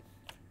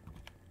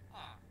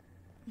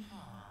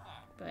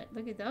 But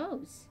look at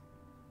those.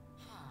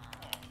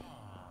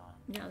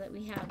 Now that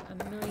we have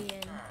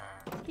 1,000,000...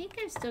 I think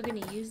I'm still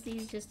going to use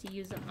these just to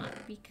use them up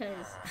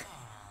because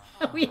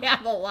we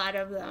have a lot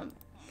of them.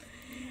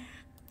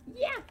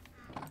 Yeah.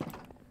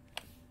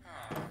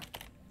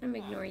 I'm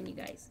ignoring you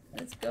guys.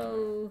 Let's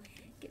go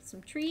get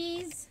some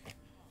trees.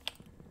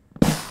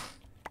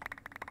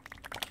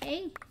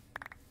 Okay.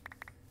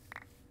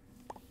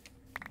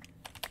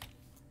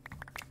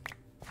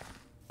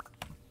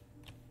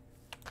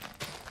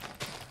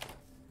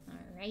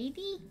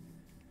 Alrighty.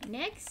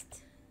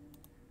 Next.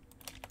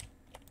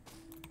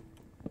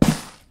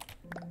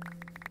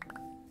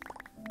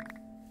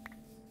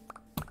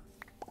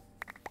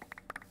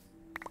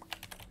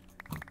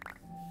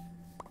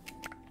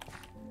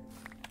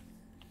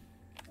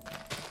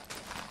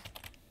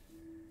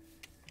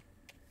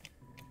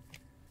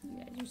 You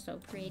guys are so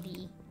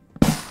pretty.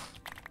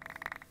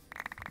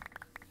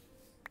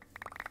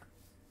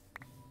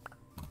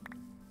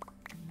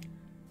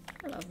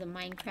 I love the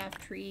Minecraft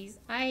trees.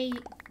 In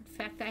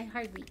fact, I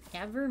hardly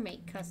ever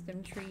make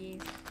custom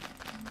trees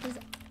because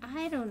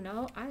I don't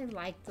know. I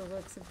like the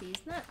looks of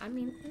these. I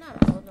mean,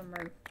 not all of them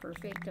are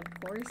perfect, of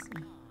course,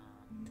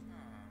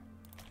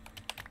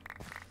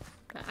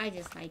 but I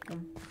just like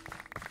them.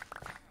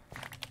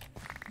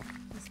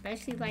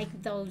 Especially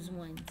like those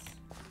ones.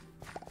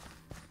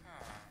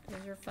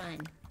 Those are fun.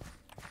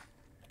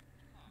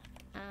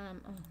 Oh,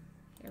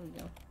 there we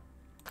go.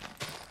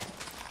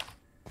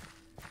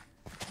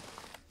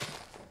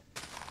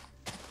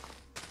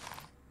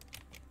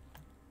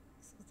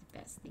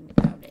 Thing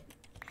about it.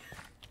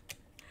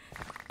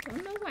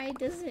 Don't know why it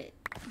doesn't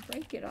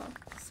break it off.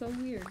 It's so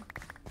weird.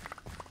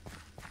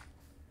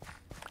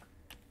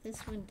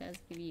 This one does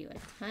give you a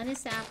ton of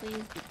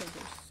saplings because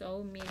there's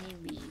so many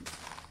leaves.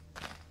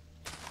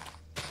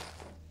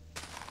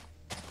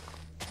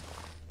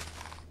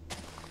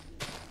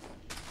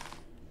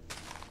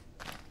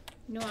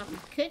 You know what? We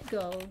could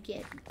go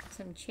get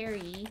some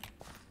cherry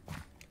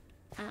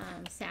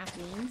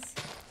saplings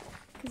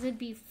because it'd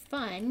be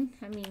fun.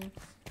 I mean,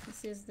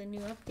 this is the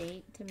new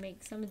update to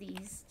make some of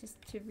these,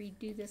 just to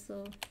redo this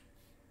little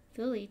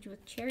village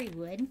with cherry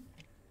wood.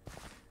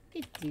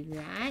 Could do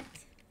that.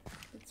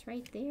 It's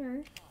right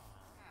there.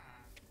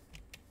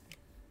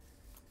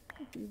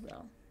 We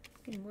will.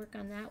 We can work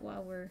on that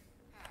while we're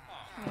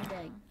trying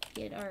to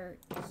get our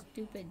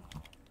stupid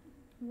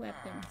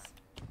weapons.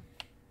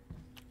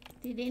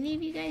 Did any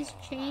of you guys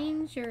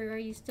change, or are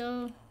you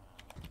still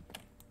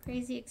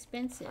crazy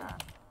expensive?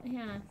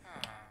 Yeah.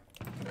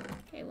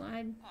 Okay, well,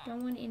 I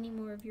don't want any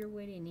more of your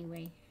wood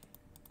anyway.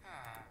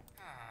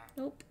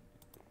 Nope.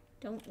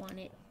 Don't want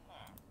it.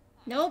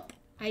 Nope,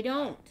 I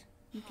don't.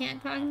 You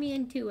can't talk me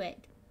into it.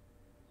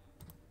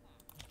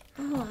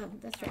 Oh,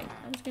 that's right.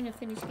 I was going to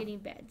finish getting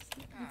beds.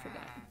 I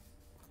forgot.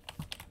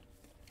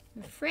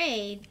 I'm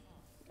afraid...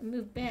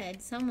 move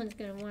bed, someone's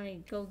going to want to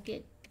go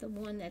get the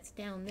one that's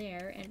down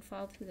there and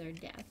fall to their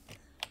death.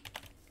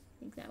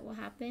 Think that will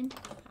happen?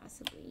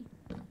 Possibly.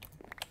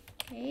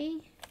 Okay.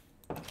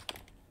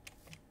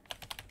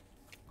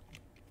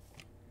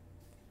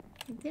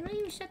 They don't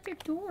even shut their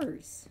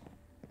doors.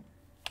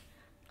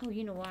 Oh,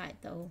 you know what,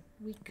 though?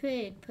 We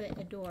could put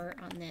a door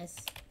on this,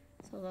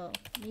 so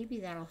maybe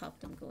that'll help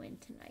them go in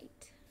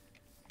tonight.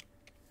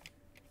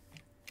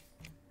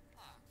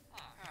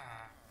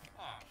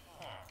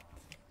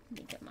 I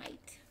think it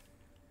might.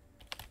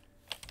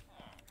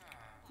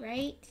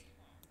 Right?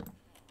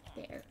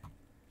 There.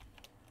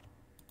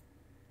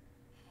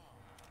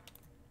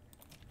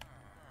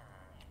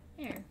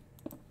 There.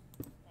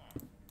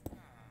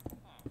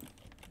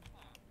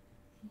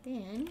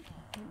 Then,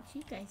 once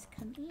you guys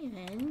come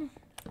in,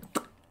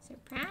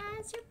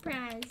 surprise,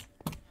 surprise.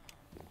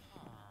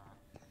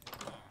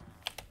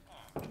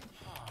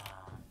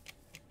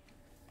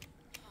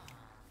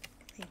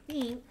 I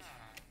think,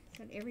 is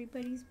that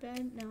everybody's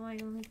bed? No, I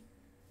don't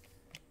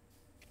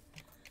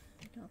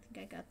think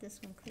I got this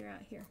one clear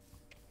out here.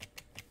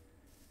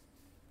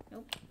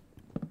 Nope.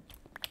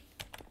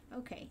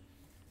 Okay.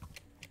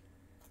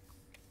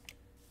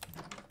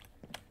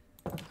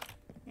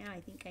 Now I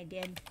think I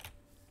did.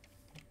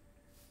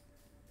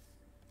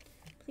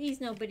 Please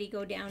nobody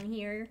go down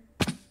here.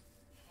 I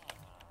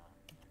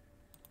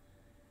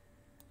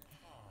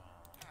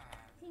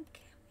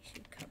think we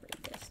should cover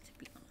this, to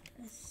be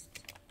honest.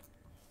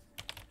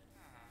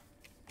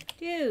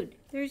 Dude,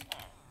 there's...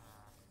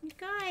 You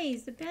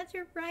guys, the beds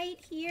are right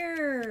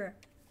here.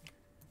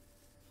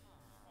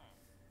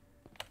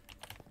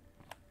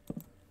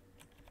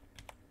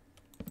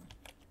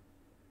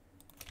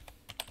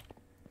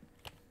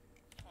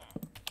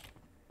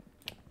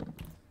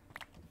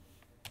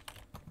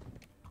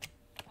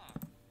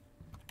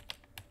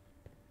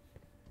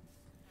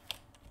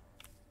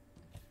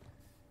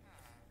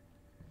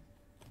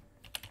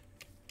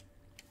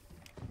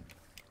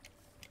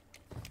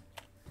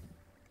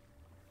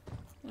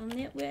 Well,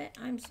 Nitwit,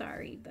 I'm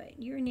sorry, but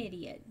you're an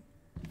idiot.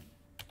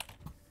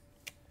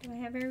 Do I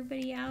have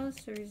everybody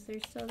else, or is there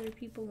still other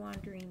people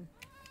wandering?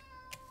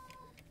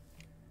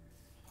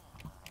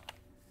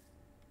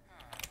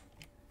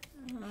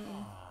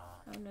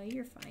 Oh no,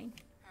 you're fine.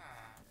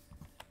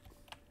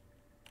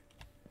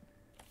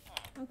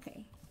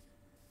 Okay.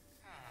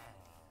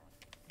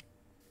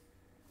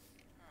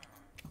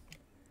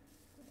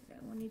 What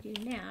I want to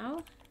do now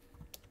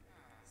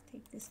is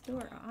take this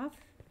door off.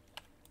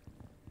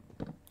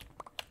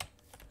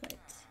 Put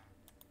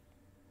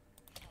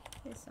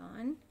this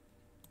on.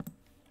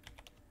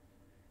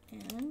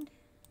 And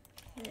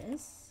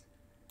this.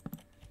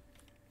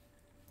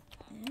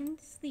 And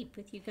sleep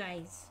with you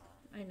guys.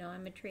 I know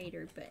I'm a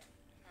traitor, but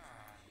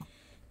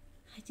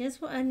I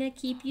just want to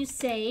keep you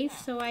safe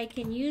so I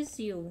can use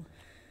you.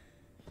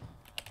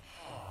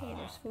 Okay,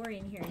 there's 4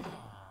 in here.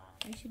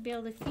 I should be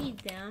able to feed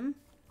them.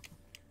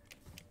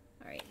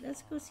 Alright,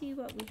 let's go see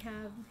what we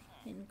have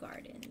in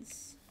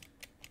gardens.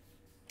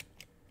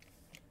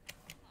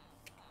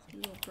 So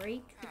we'll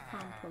break the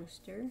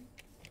composter.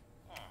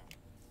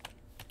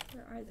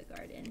 Where are the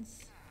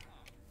gardens?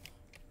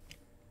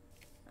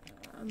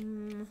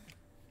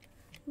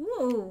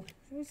 Whoa,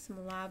 there's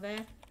some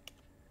lava.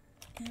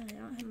 And I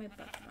don't have my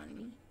bucket on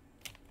me.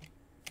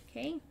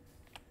 Okay.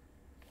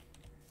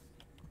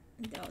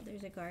 Oh,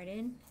 there's a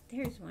garden.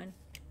 There's one.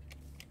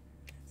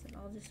 Is it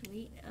all just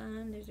wheat?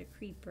 There's a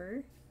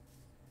creeper.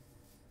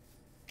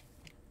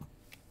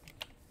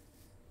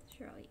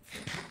 Sure, I'll eat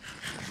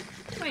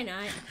food. Why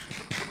not?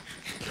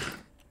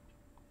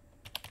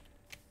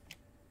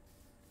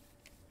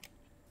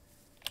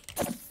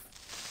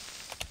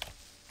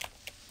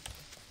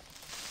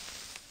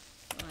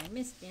 Oh, I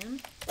missed him.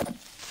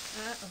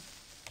 Uh-oh.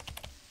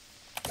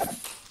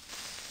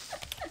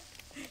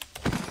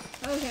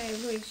 Okay,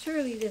 wait,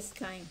 surely this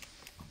time.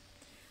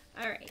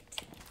 Alright.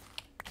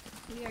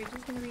 We are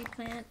just going to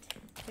replant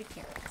the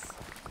carrots.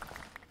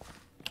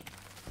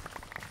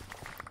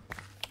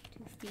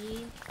 To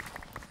feed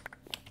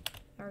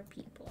our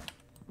people.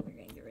 We're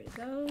going to get rid of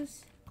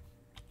those.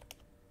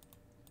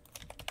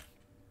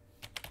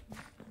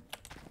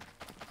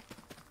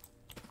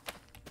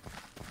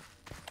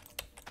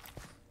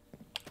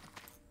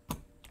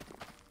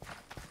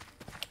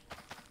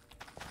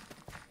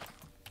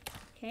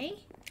 Okay.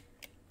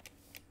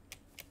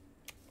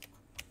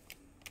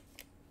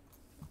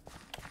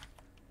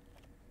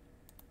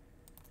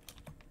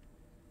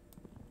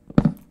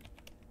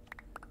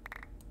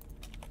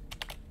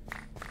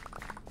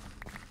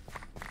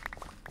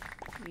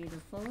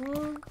 Beautiful,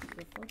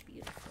 beautiful,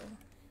 beautiful.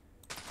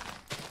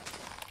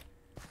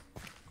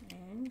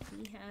 And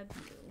we have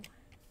you.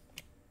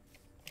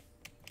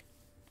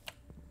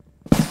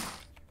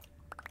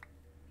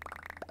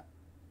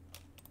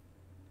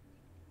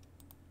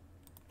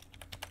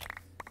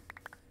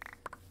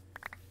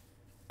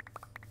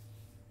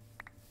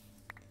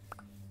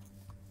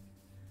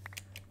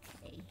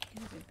 Okay, you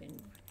guys have been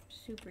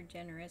super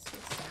generous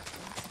with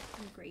saplings.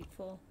 I'm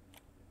grateful.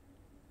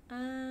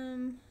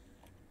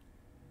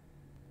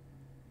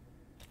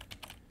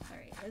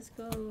 let's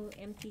go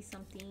empty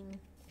something.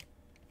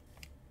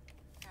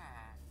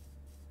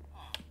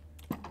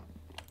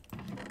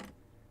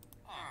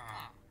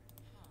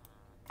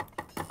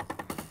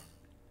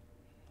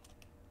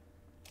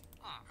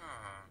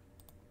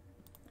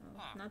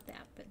 Not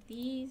that, but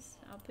these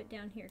I'll put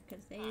down here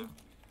because they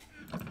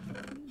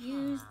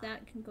use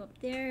that can go up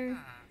there.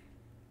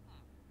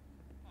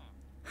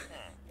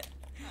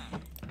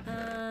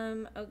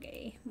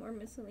 Okay, more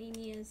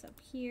miscellaneous up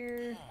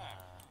here.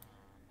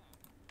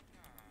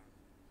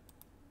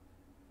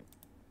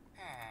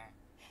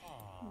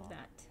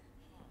 That.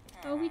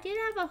 Oh, we did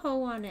have a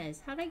hoe on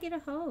us. How'd I get a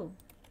hoe?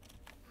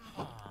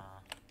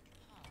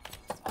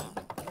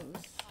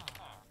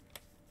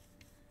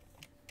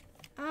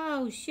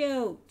 Oh,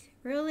 shoot.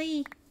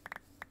 Really?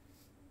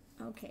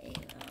 Okay,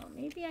 well,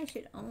 maybe I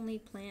should only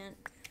plant...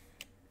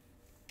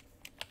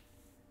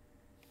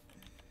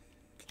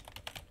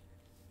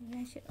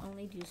 Maybe I should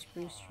only do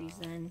spruce trees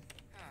then.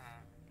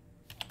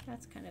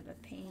 That's kind of a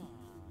pain.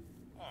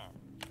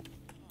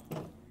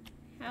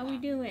 How we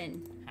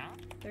doing?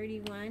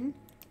 31,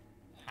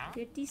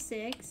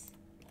 56,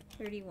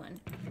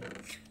 31.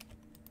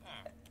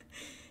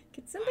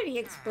 Can somebody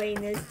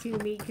explain this to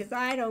me? Because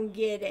I don't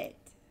get it.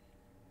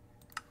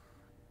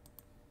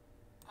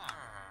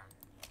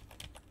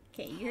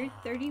 Okay, you're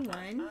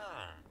 31.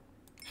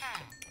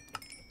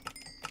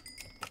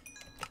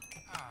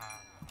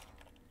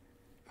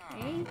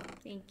 Okay,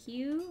 thank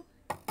you.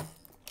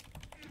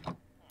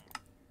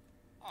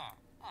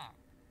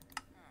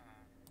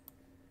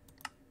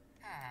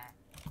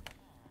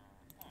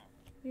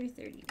 You're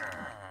 31.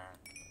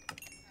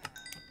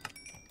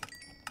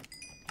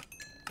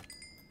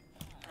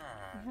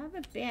 You have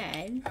a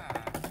bed.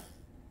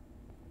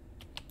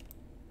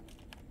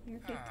 You're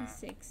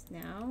 56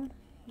 now.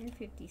 You're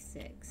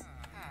 56.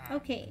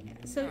 Okay,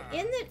 so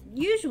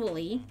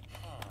usually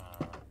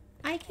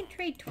I can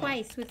trade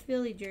twice with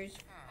villagers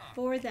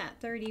for that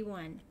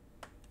 31.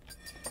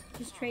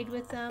 Just trade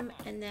with them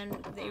and then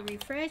they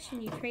refresh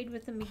and you trade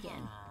with them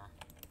again.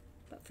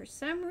 But for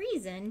some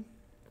reason,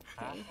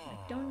 okay,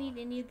 I don't need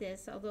any of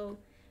this, although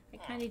I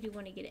kind of do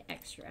want to get it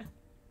extra.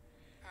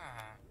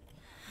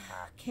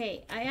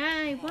 Okay,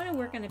 I want to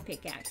work on a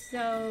pickaxe,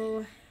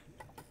 so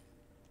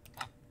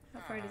how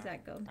far does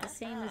that go? The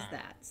same as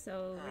that,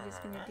 so we're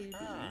just going to do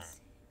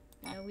these.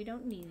 No, we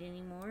don't need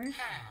any more.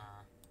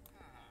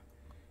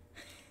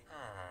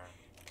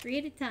 3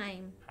 at a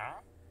time.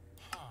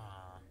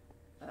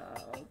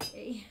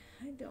 Okay,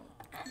 I don't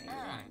kind of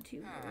want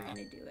to, but we're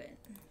going to do it.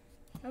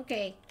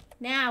 Okay,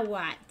 now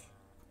what?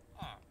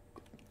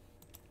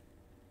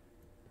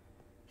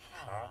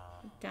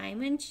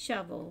 Diamond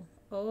shovel.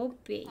 Oh,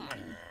 baby.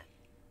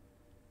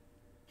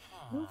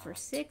 Ooh, for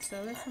 6,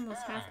 though. That's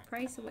almost half the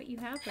price of what you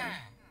have there.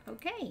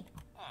 Okay.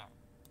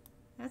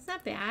 That's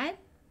not bad.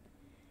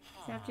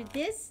 So after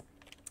this,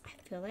 I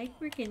feel like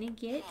we're going to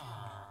get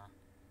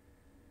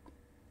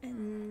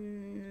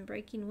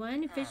breaking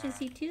 1,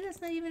 efficiency 2.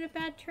 That's not even a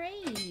bad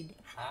trade.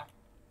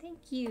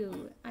 Thank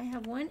you. I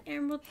have 1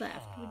 emerald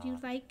left. Would you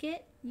like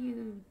it,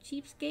 you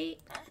cheapskate?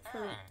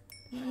 For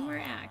 1 more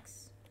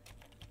axe.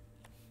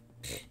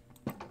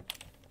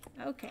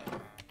 Okay.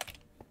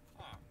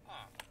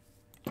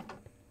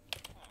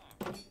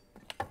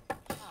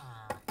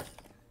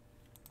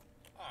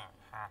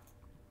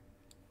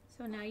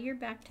 So now you're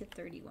back to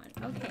 31.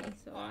 Okay,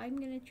 so I'm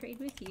going to trade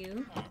with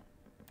you.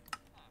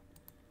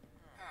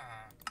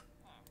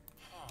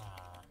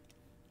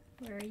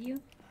 Where are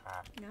you?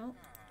 No.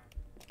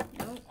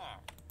 No.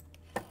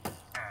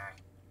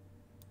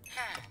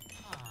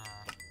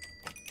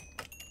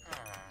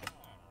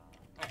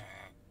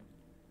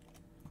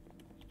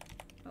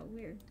 Oh,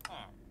 weird.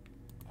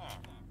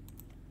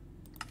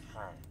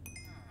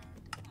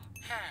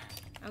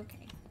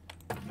 Okay.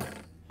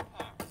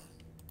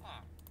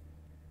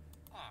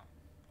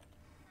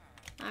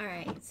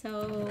 Alright,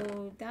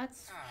 so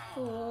that's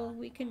full.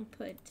 We can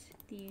put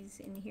these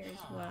in here as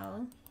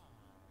well.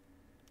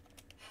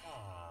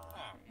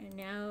 And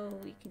now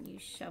we can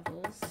use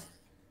shovels.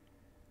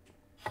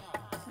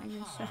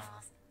 Diamond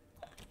shovels.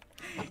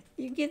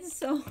 You get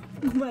so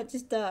much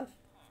stuff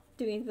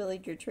doing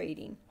villager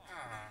trading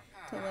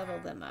to level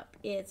them up.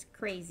 It's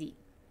crazy.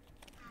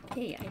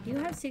 Okay, I do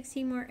have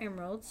 16 more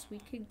emeralds. We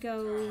could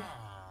go...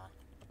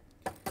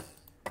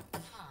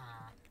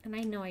 And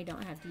I know I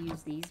don't have to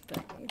use these,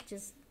 but it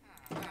just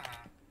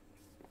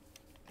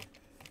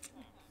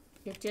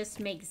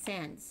makes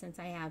sense since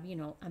I have, you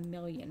know, 1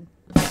 million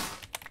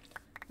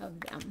of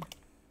them.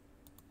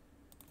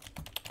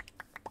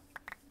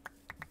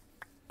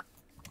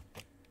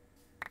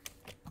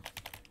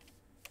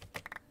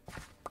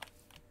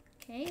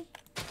 Okay,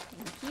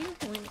 thank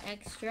you. 1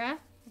 extra.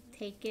 I'll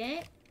take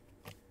it.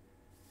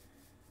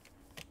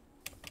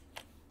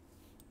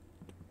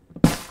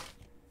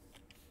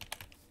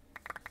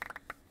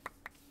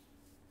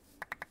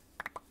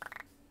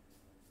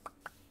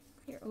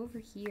 Clear over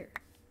here.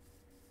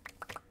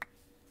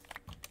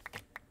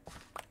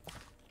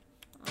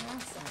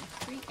 Awesome.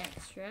 3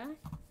 extra.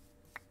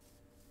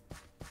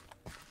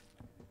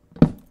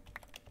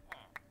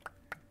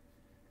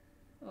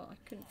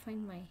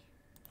 find my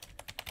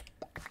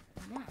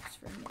maps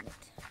for a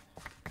minute.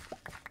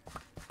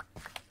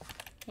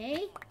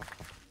 Okay.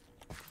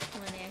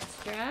 One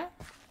extra.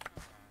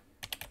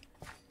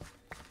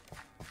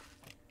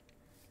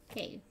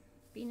 Okay.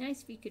 Be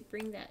nice if you could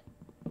bring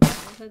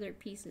those other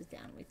pieces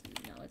down with you.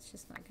 No, it's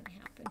just not going to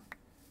happen.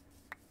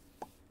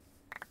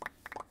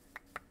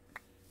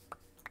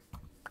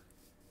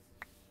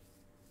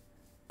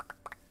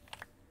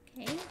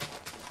 Okay.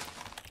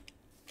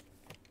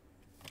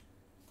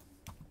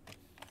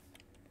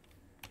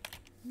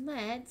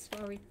 Let's,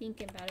 while we're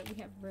thinking about it,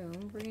 we have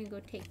room. We're going to go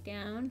take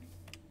down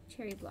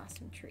cherry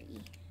blossom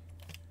tree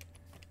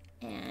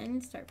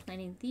and start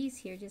planting these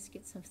here. Just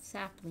get some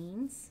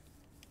saplings.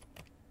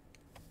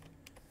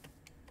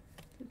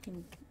 We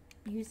can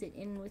use it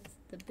in with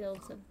the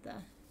builds of the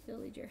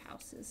villager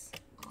houses.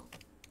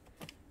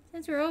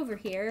 Since we're over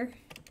here,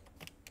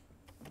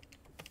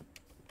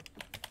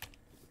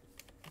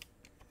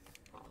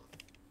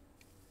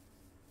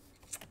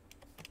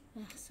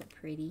 so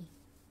pretty.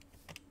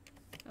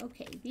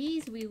 Okay,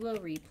 these we will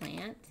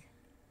replant.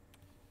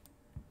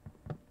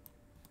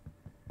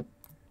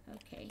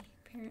 Okay,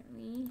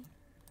 apparently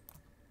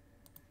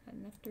not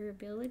enough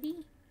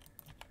durability,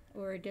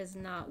 or it does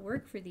not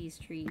work for these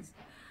trees.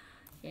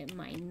 It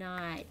might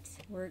not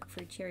work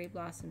for cherry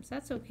blossoms.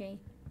 That's okay.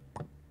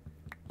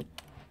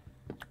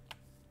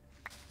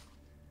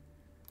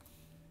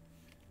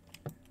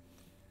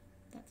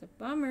 That's a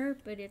bummer,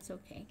 but it's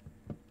okay.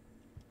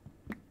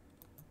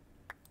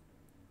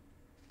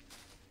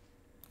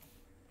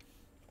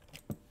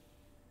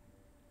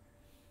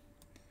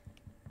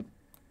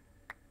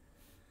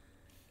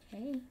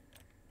 Okay.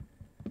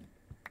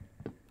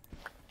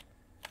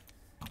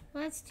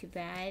 Well, that's too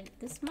bad.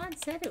 This mod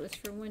said it was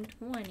for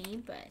 120,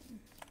 but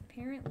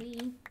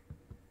apparently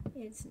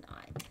it's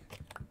not.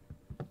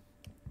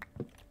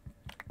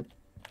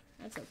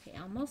 That's okay.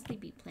 I'll mostly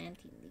be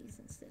planting these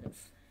instead of,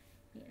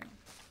 you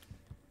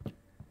know,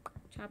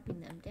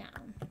 chopping them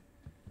down.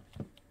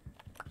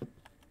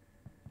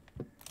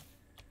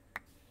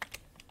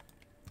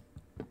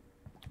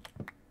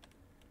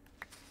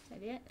 Is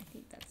that it? I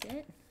think that's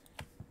it.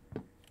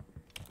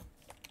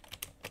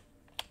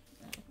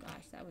 Oh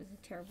gosh, that was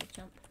a terrible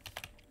jump.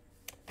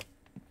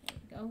 There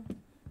we go.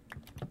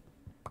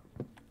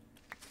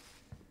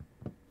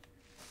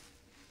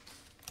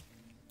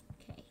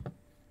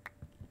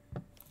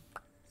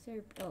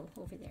 Oh,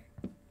 over there.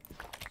 I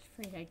was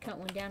afraid I'd cut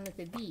one down with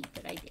a bead,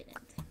 but I didn't.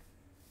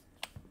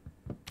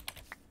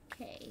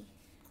 Okay.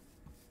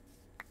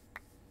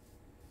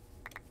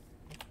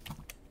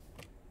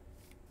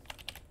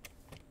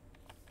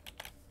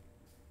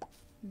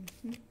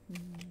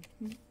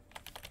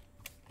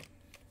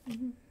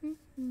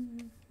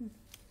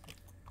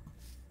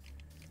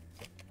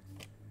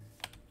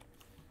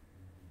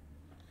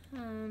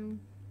 Um,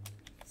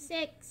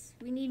 6.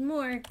 We need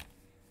more.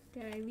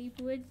 Did I leave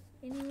wood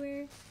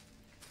anywhere?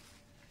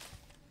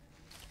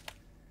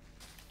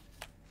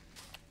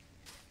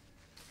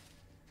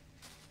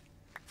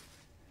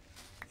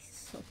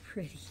 So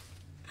pretty.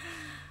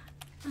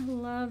 I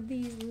love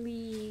these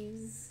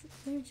leaves.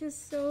 They're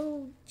just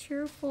so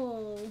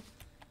cheerful.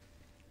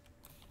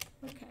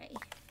 Okay, a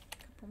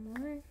couple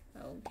more.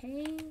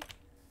 Okay.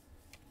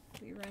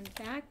 We run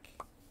back.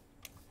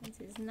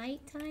 This is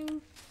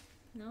nighttime.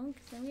 No,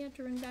 because then we have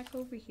to run back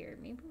over here.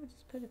 Maybe we'll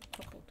just put a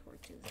couple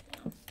torches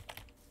down.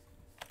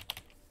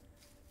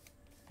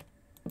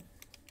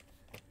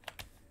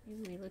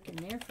 Maybe we look in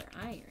there for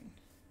iron.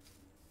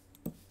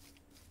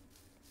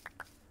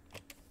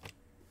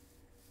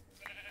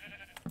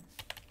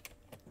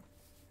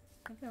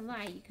 Not gonna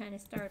lie, you kind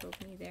of startled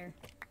me there.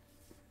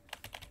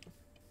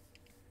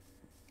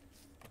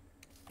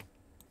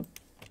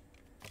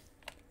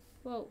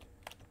 Whoa.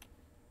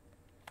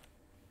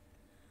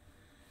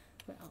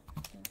 Well,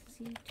 don't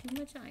see too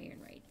much iron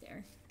right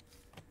there.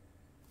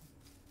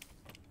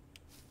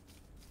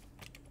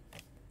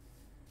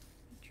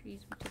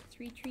 Trees, we took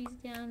 3 trees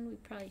down. We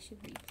probably should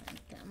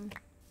replant them.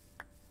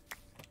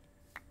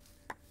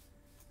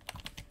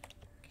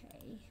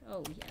 Okay.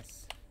 Oh,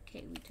 yes.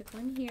 Okay, we took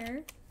one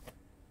here.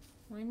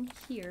 One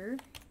here.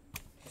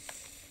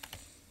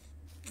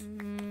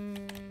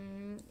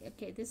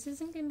 Okay, this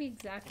isn't going to be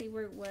exactly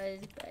where it was,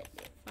 but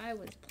if I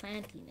was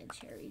planting a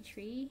cherry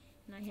tree,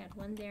 and I had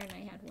one there and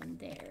I had one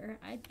there,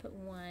 I'd put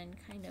one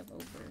kind of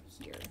over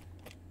here.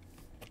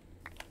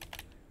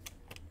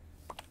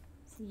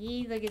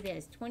 See, look at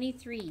this,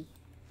 23.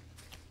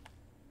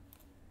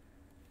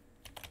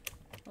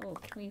 Oh,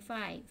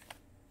 25.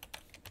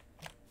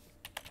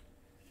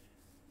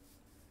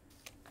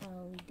 Oh,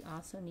 we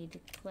also need to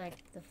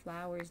collect the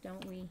flowers,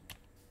 don't we?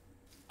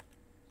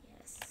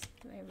 Yes.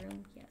 Do I have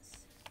room?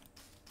 Yes.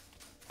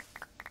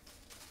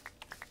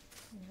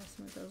 And have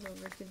some of those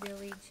over at the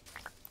village.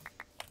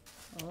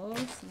 Oh,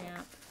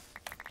 snap.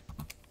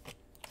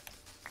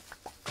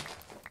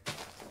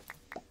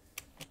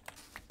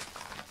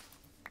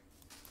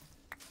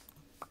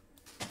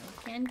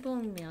 We can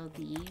bone meal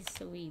these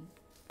so we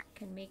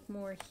can make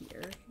more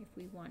here if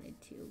we wanted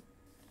to.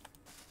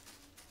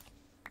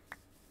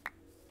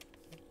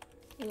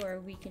 Or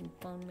we can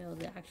bone meal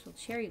the actual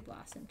cherry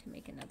blossom to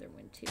make another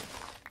one too.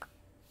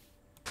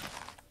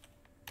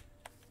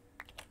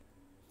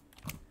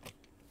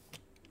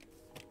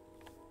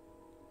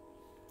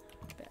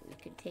 Bet we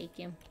could take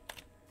him.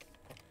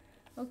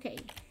 Okay.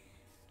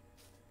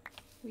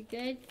 We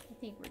good? I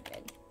think we're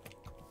good.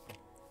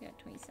 We got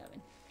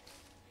 27.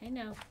 I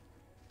know.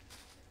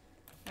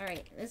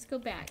 Alright, let's go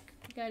back.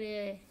 We got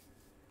a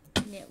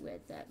nitwit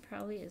that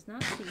probably is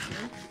not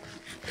seasoned.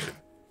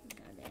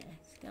 Got a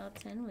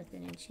skeleton with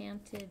an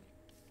enchanted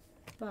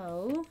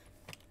bow.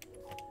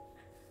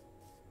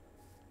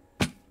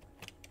 Look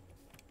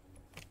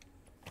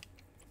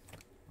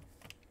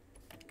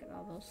at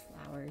all those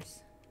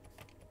flowers.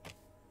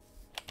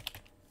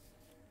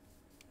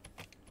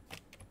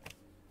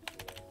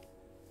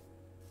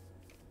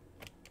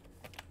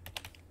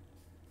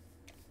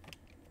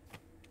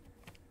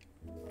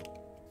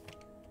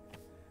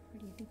 What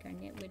do you think our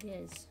nitwit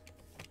is?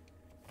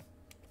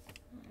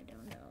 I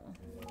don't know.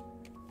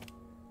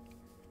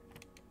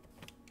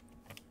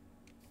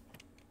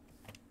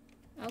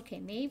 Okay,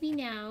 maybe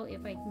now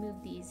if I move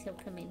these, he'll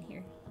come in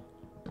here.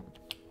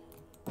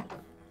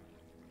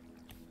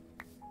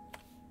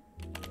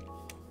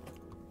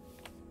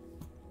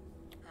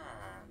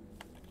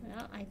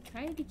 Well, I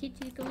tried to get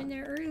you to go in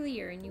there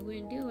earlier and you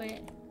wouldn't do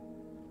it.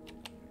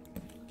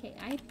 Okay,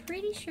 I'm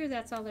pretty sure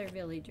that's all our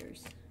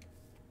villagers.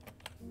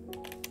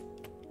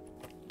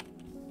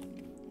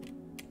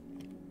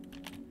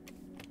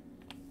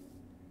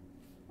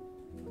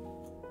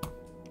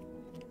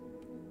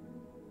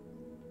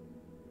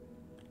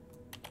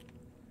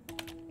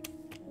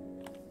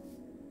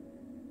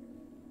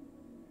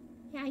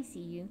 Yeah, I see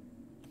you.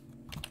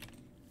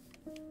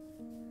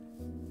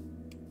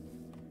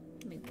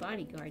 My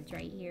bodyguard's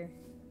right here.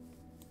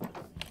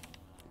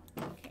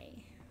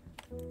 Okay.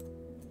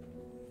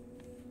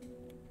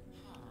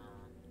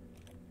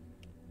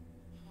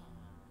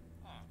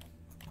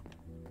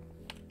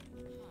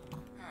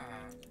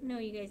 No,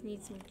 you guys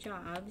need some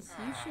jobs.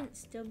 You shouldn't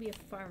still be a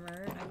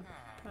farmer.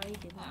 I probably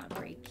did not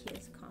break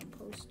his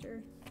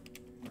composter.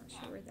 Not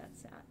sure where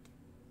that's at.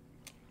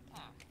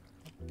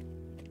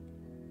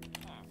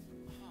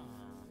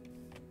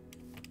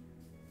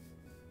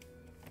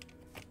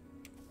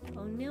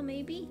 Bone meal,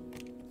 maybe?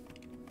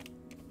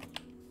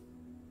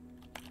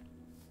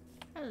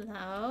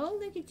 Hello,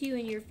 look at you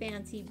in your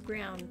fancy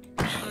brown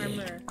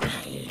armor. I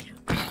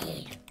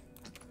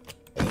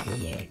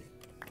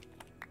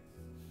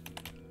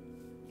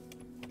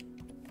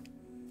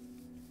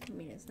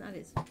mean, it's not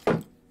as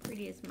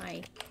pretty as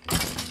my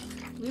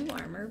blue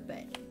armor,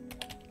 but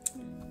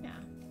yeah.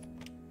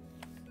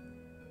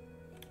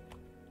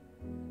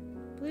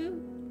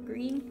 Blue,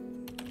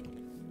 green,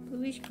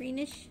 bluish,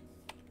 greenish.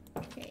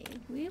 Okay,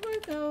 we will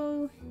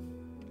go.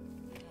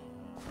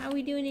 How are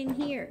we doing in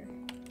here?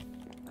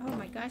 Oh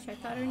my gosh, I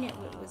thought our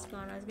nitwit was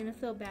gone. I was gonna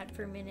feel bad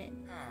for a minute.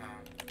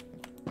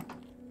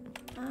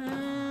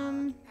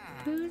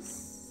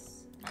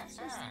 Let's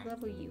just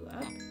level you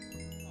up.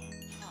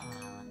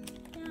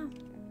 Yeah,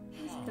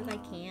 just because I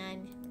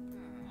can.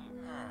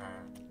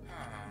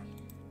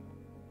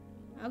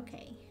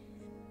 Okay.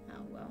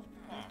 Oh well,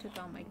 I took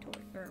all my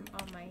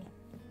all my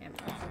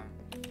emeralds.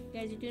 You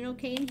guys are doing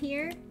okay in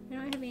here? I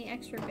don't have any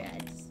extra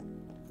beds.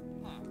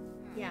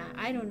 Yeah,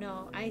 I don't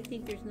know. I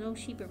think there's no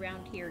sheep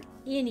around here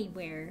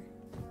anywhere.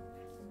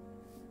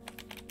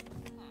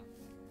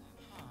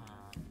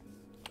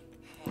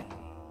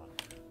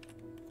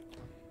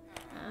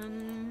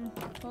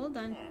 Hold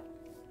on.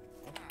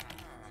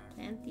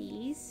 Plant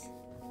these.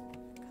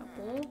 A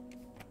couple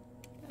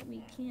that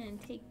we can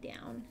take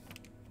down.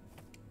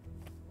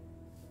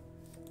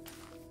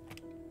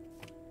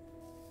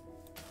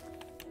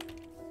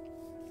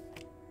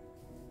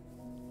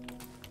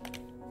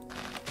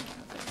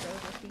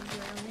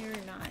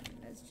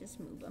 Just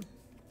move them.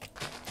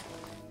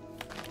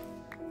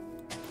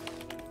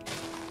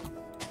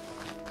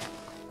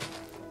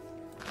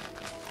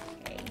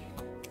 Okay.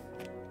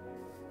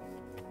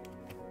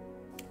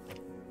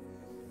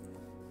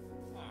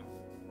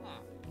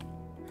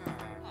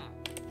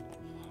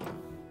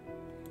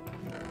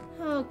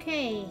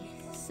 Okay,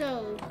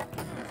 so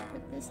let's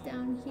put this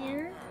down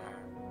here.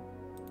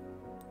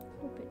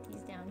 We'll put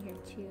these down here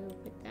too.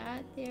 Put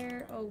that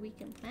there. Oh, we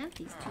can plant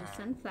these 2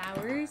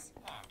 sunflowers.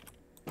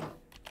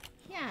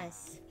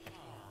 Yes.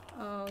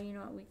 Oh, you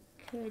know what we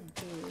could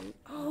do?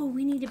 Oh,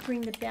 we need to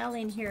bring the bell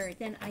in here.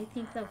 Then I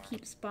think they'll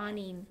keep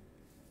spawning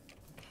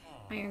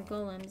iron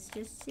golems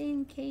just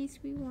in case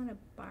we want to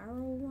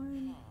borrow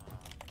one.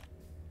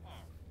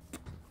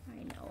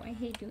 I know, I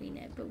hate doing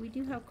it, but we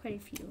do have quite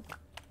a few.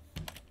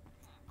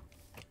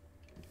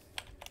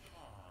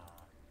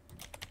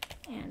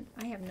 And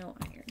I have no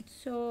iron,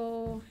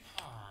 so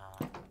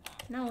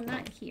no,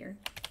 not here.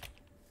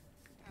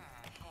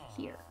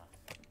 Here.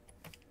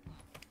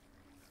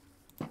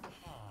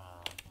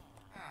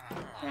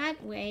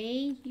 That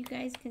way, you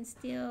guys can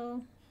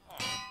still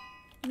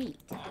meet.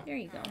 There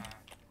you go.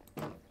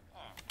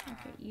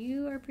 Okay,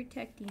 you are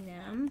protecting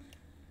them.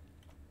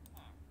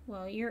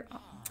 Well, you're...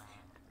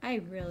 I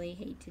really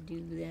hate to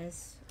do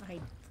this. I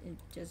it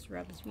just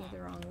rubs me the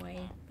wrong way,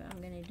 but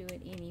I'm gonna do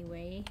it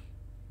anyway.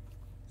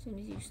 As soon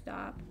as you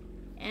stop.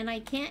 And I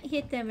can't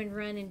hit them and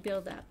run and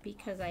build up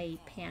because I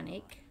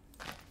panic.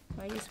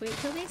 So I just wait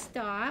till they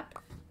stop.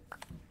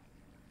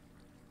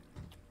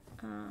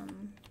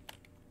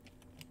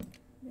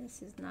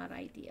 This is not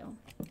ideal.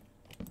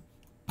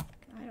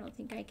 I don't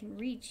think I can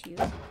reach you.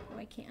 Oh,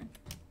 I can.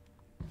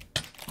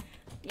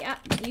 Yeah,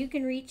 you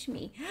can reach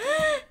me.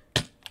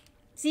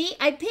 See,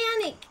 I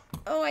panic.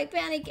 Oh, I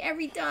panic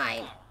every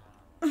time.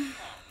 I'm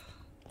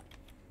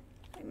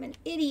an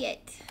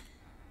idiot.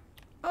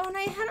 Oh, and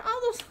I had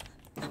all those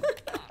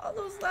all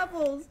those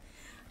levels.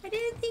 I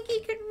didn't think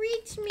he could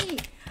reach me.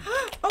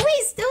 Oh,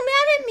 he's still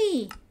mad at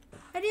me.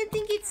 I didn't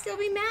think he'd still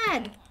be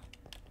mad.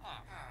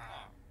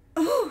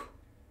 Oh,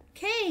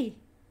 okay.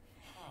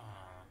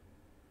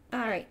 All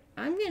right,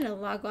 I'm gonna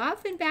log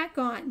off and back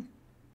on.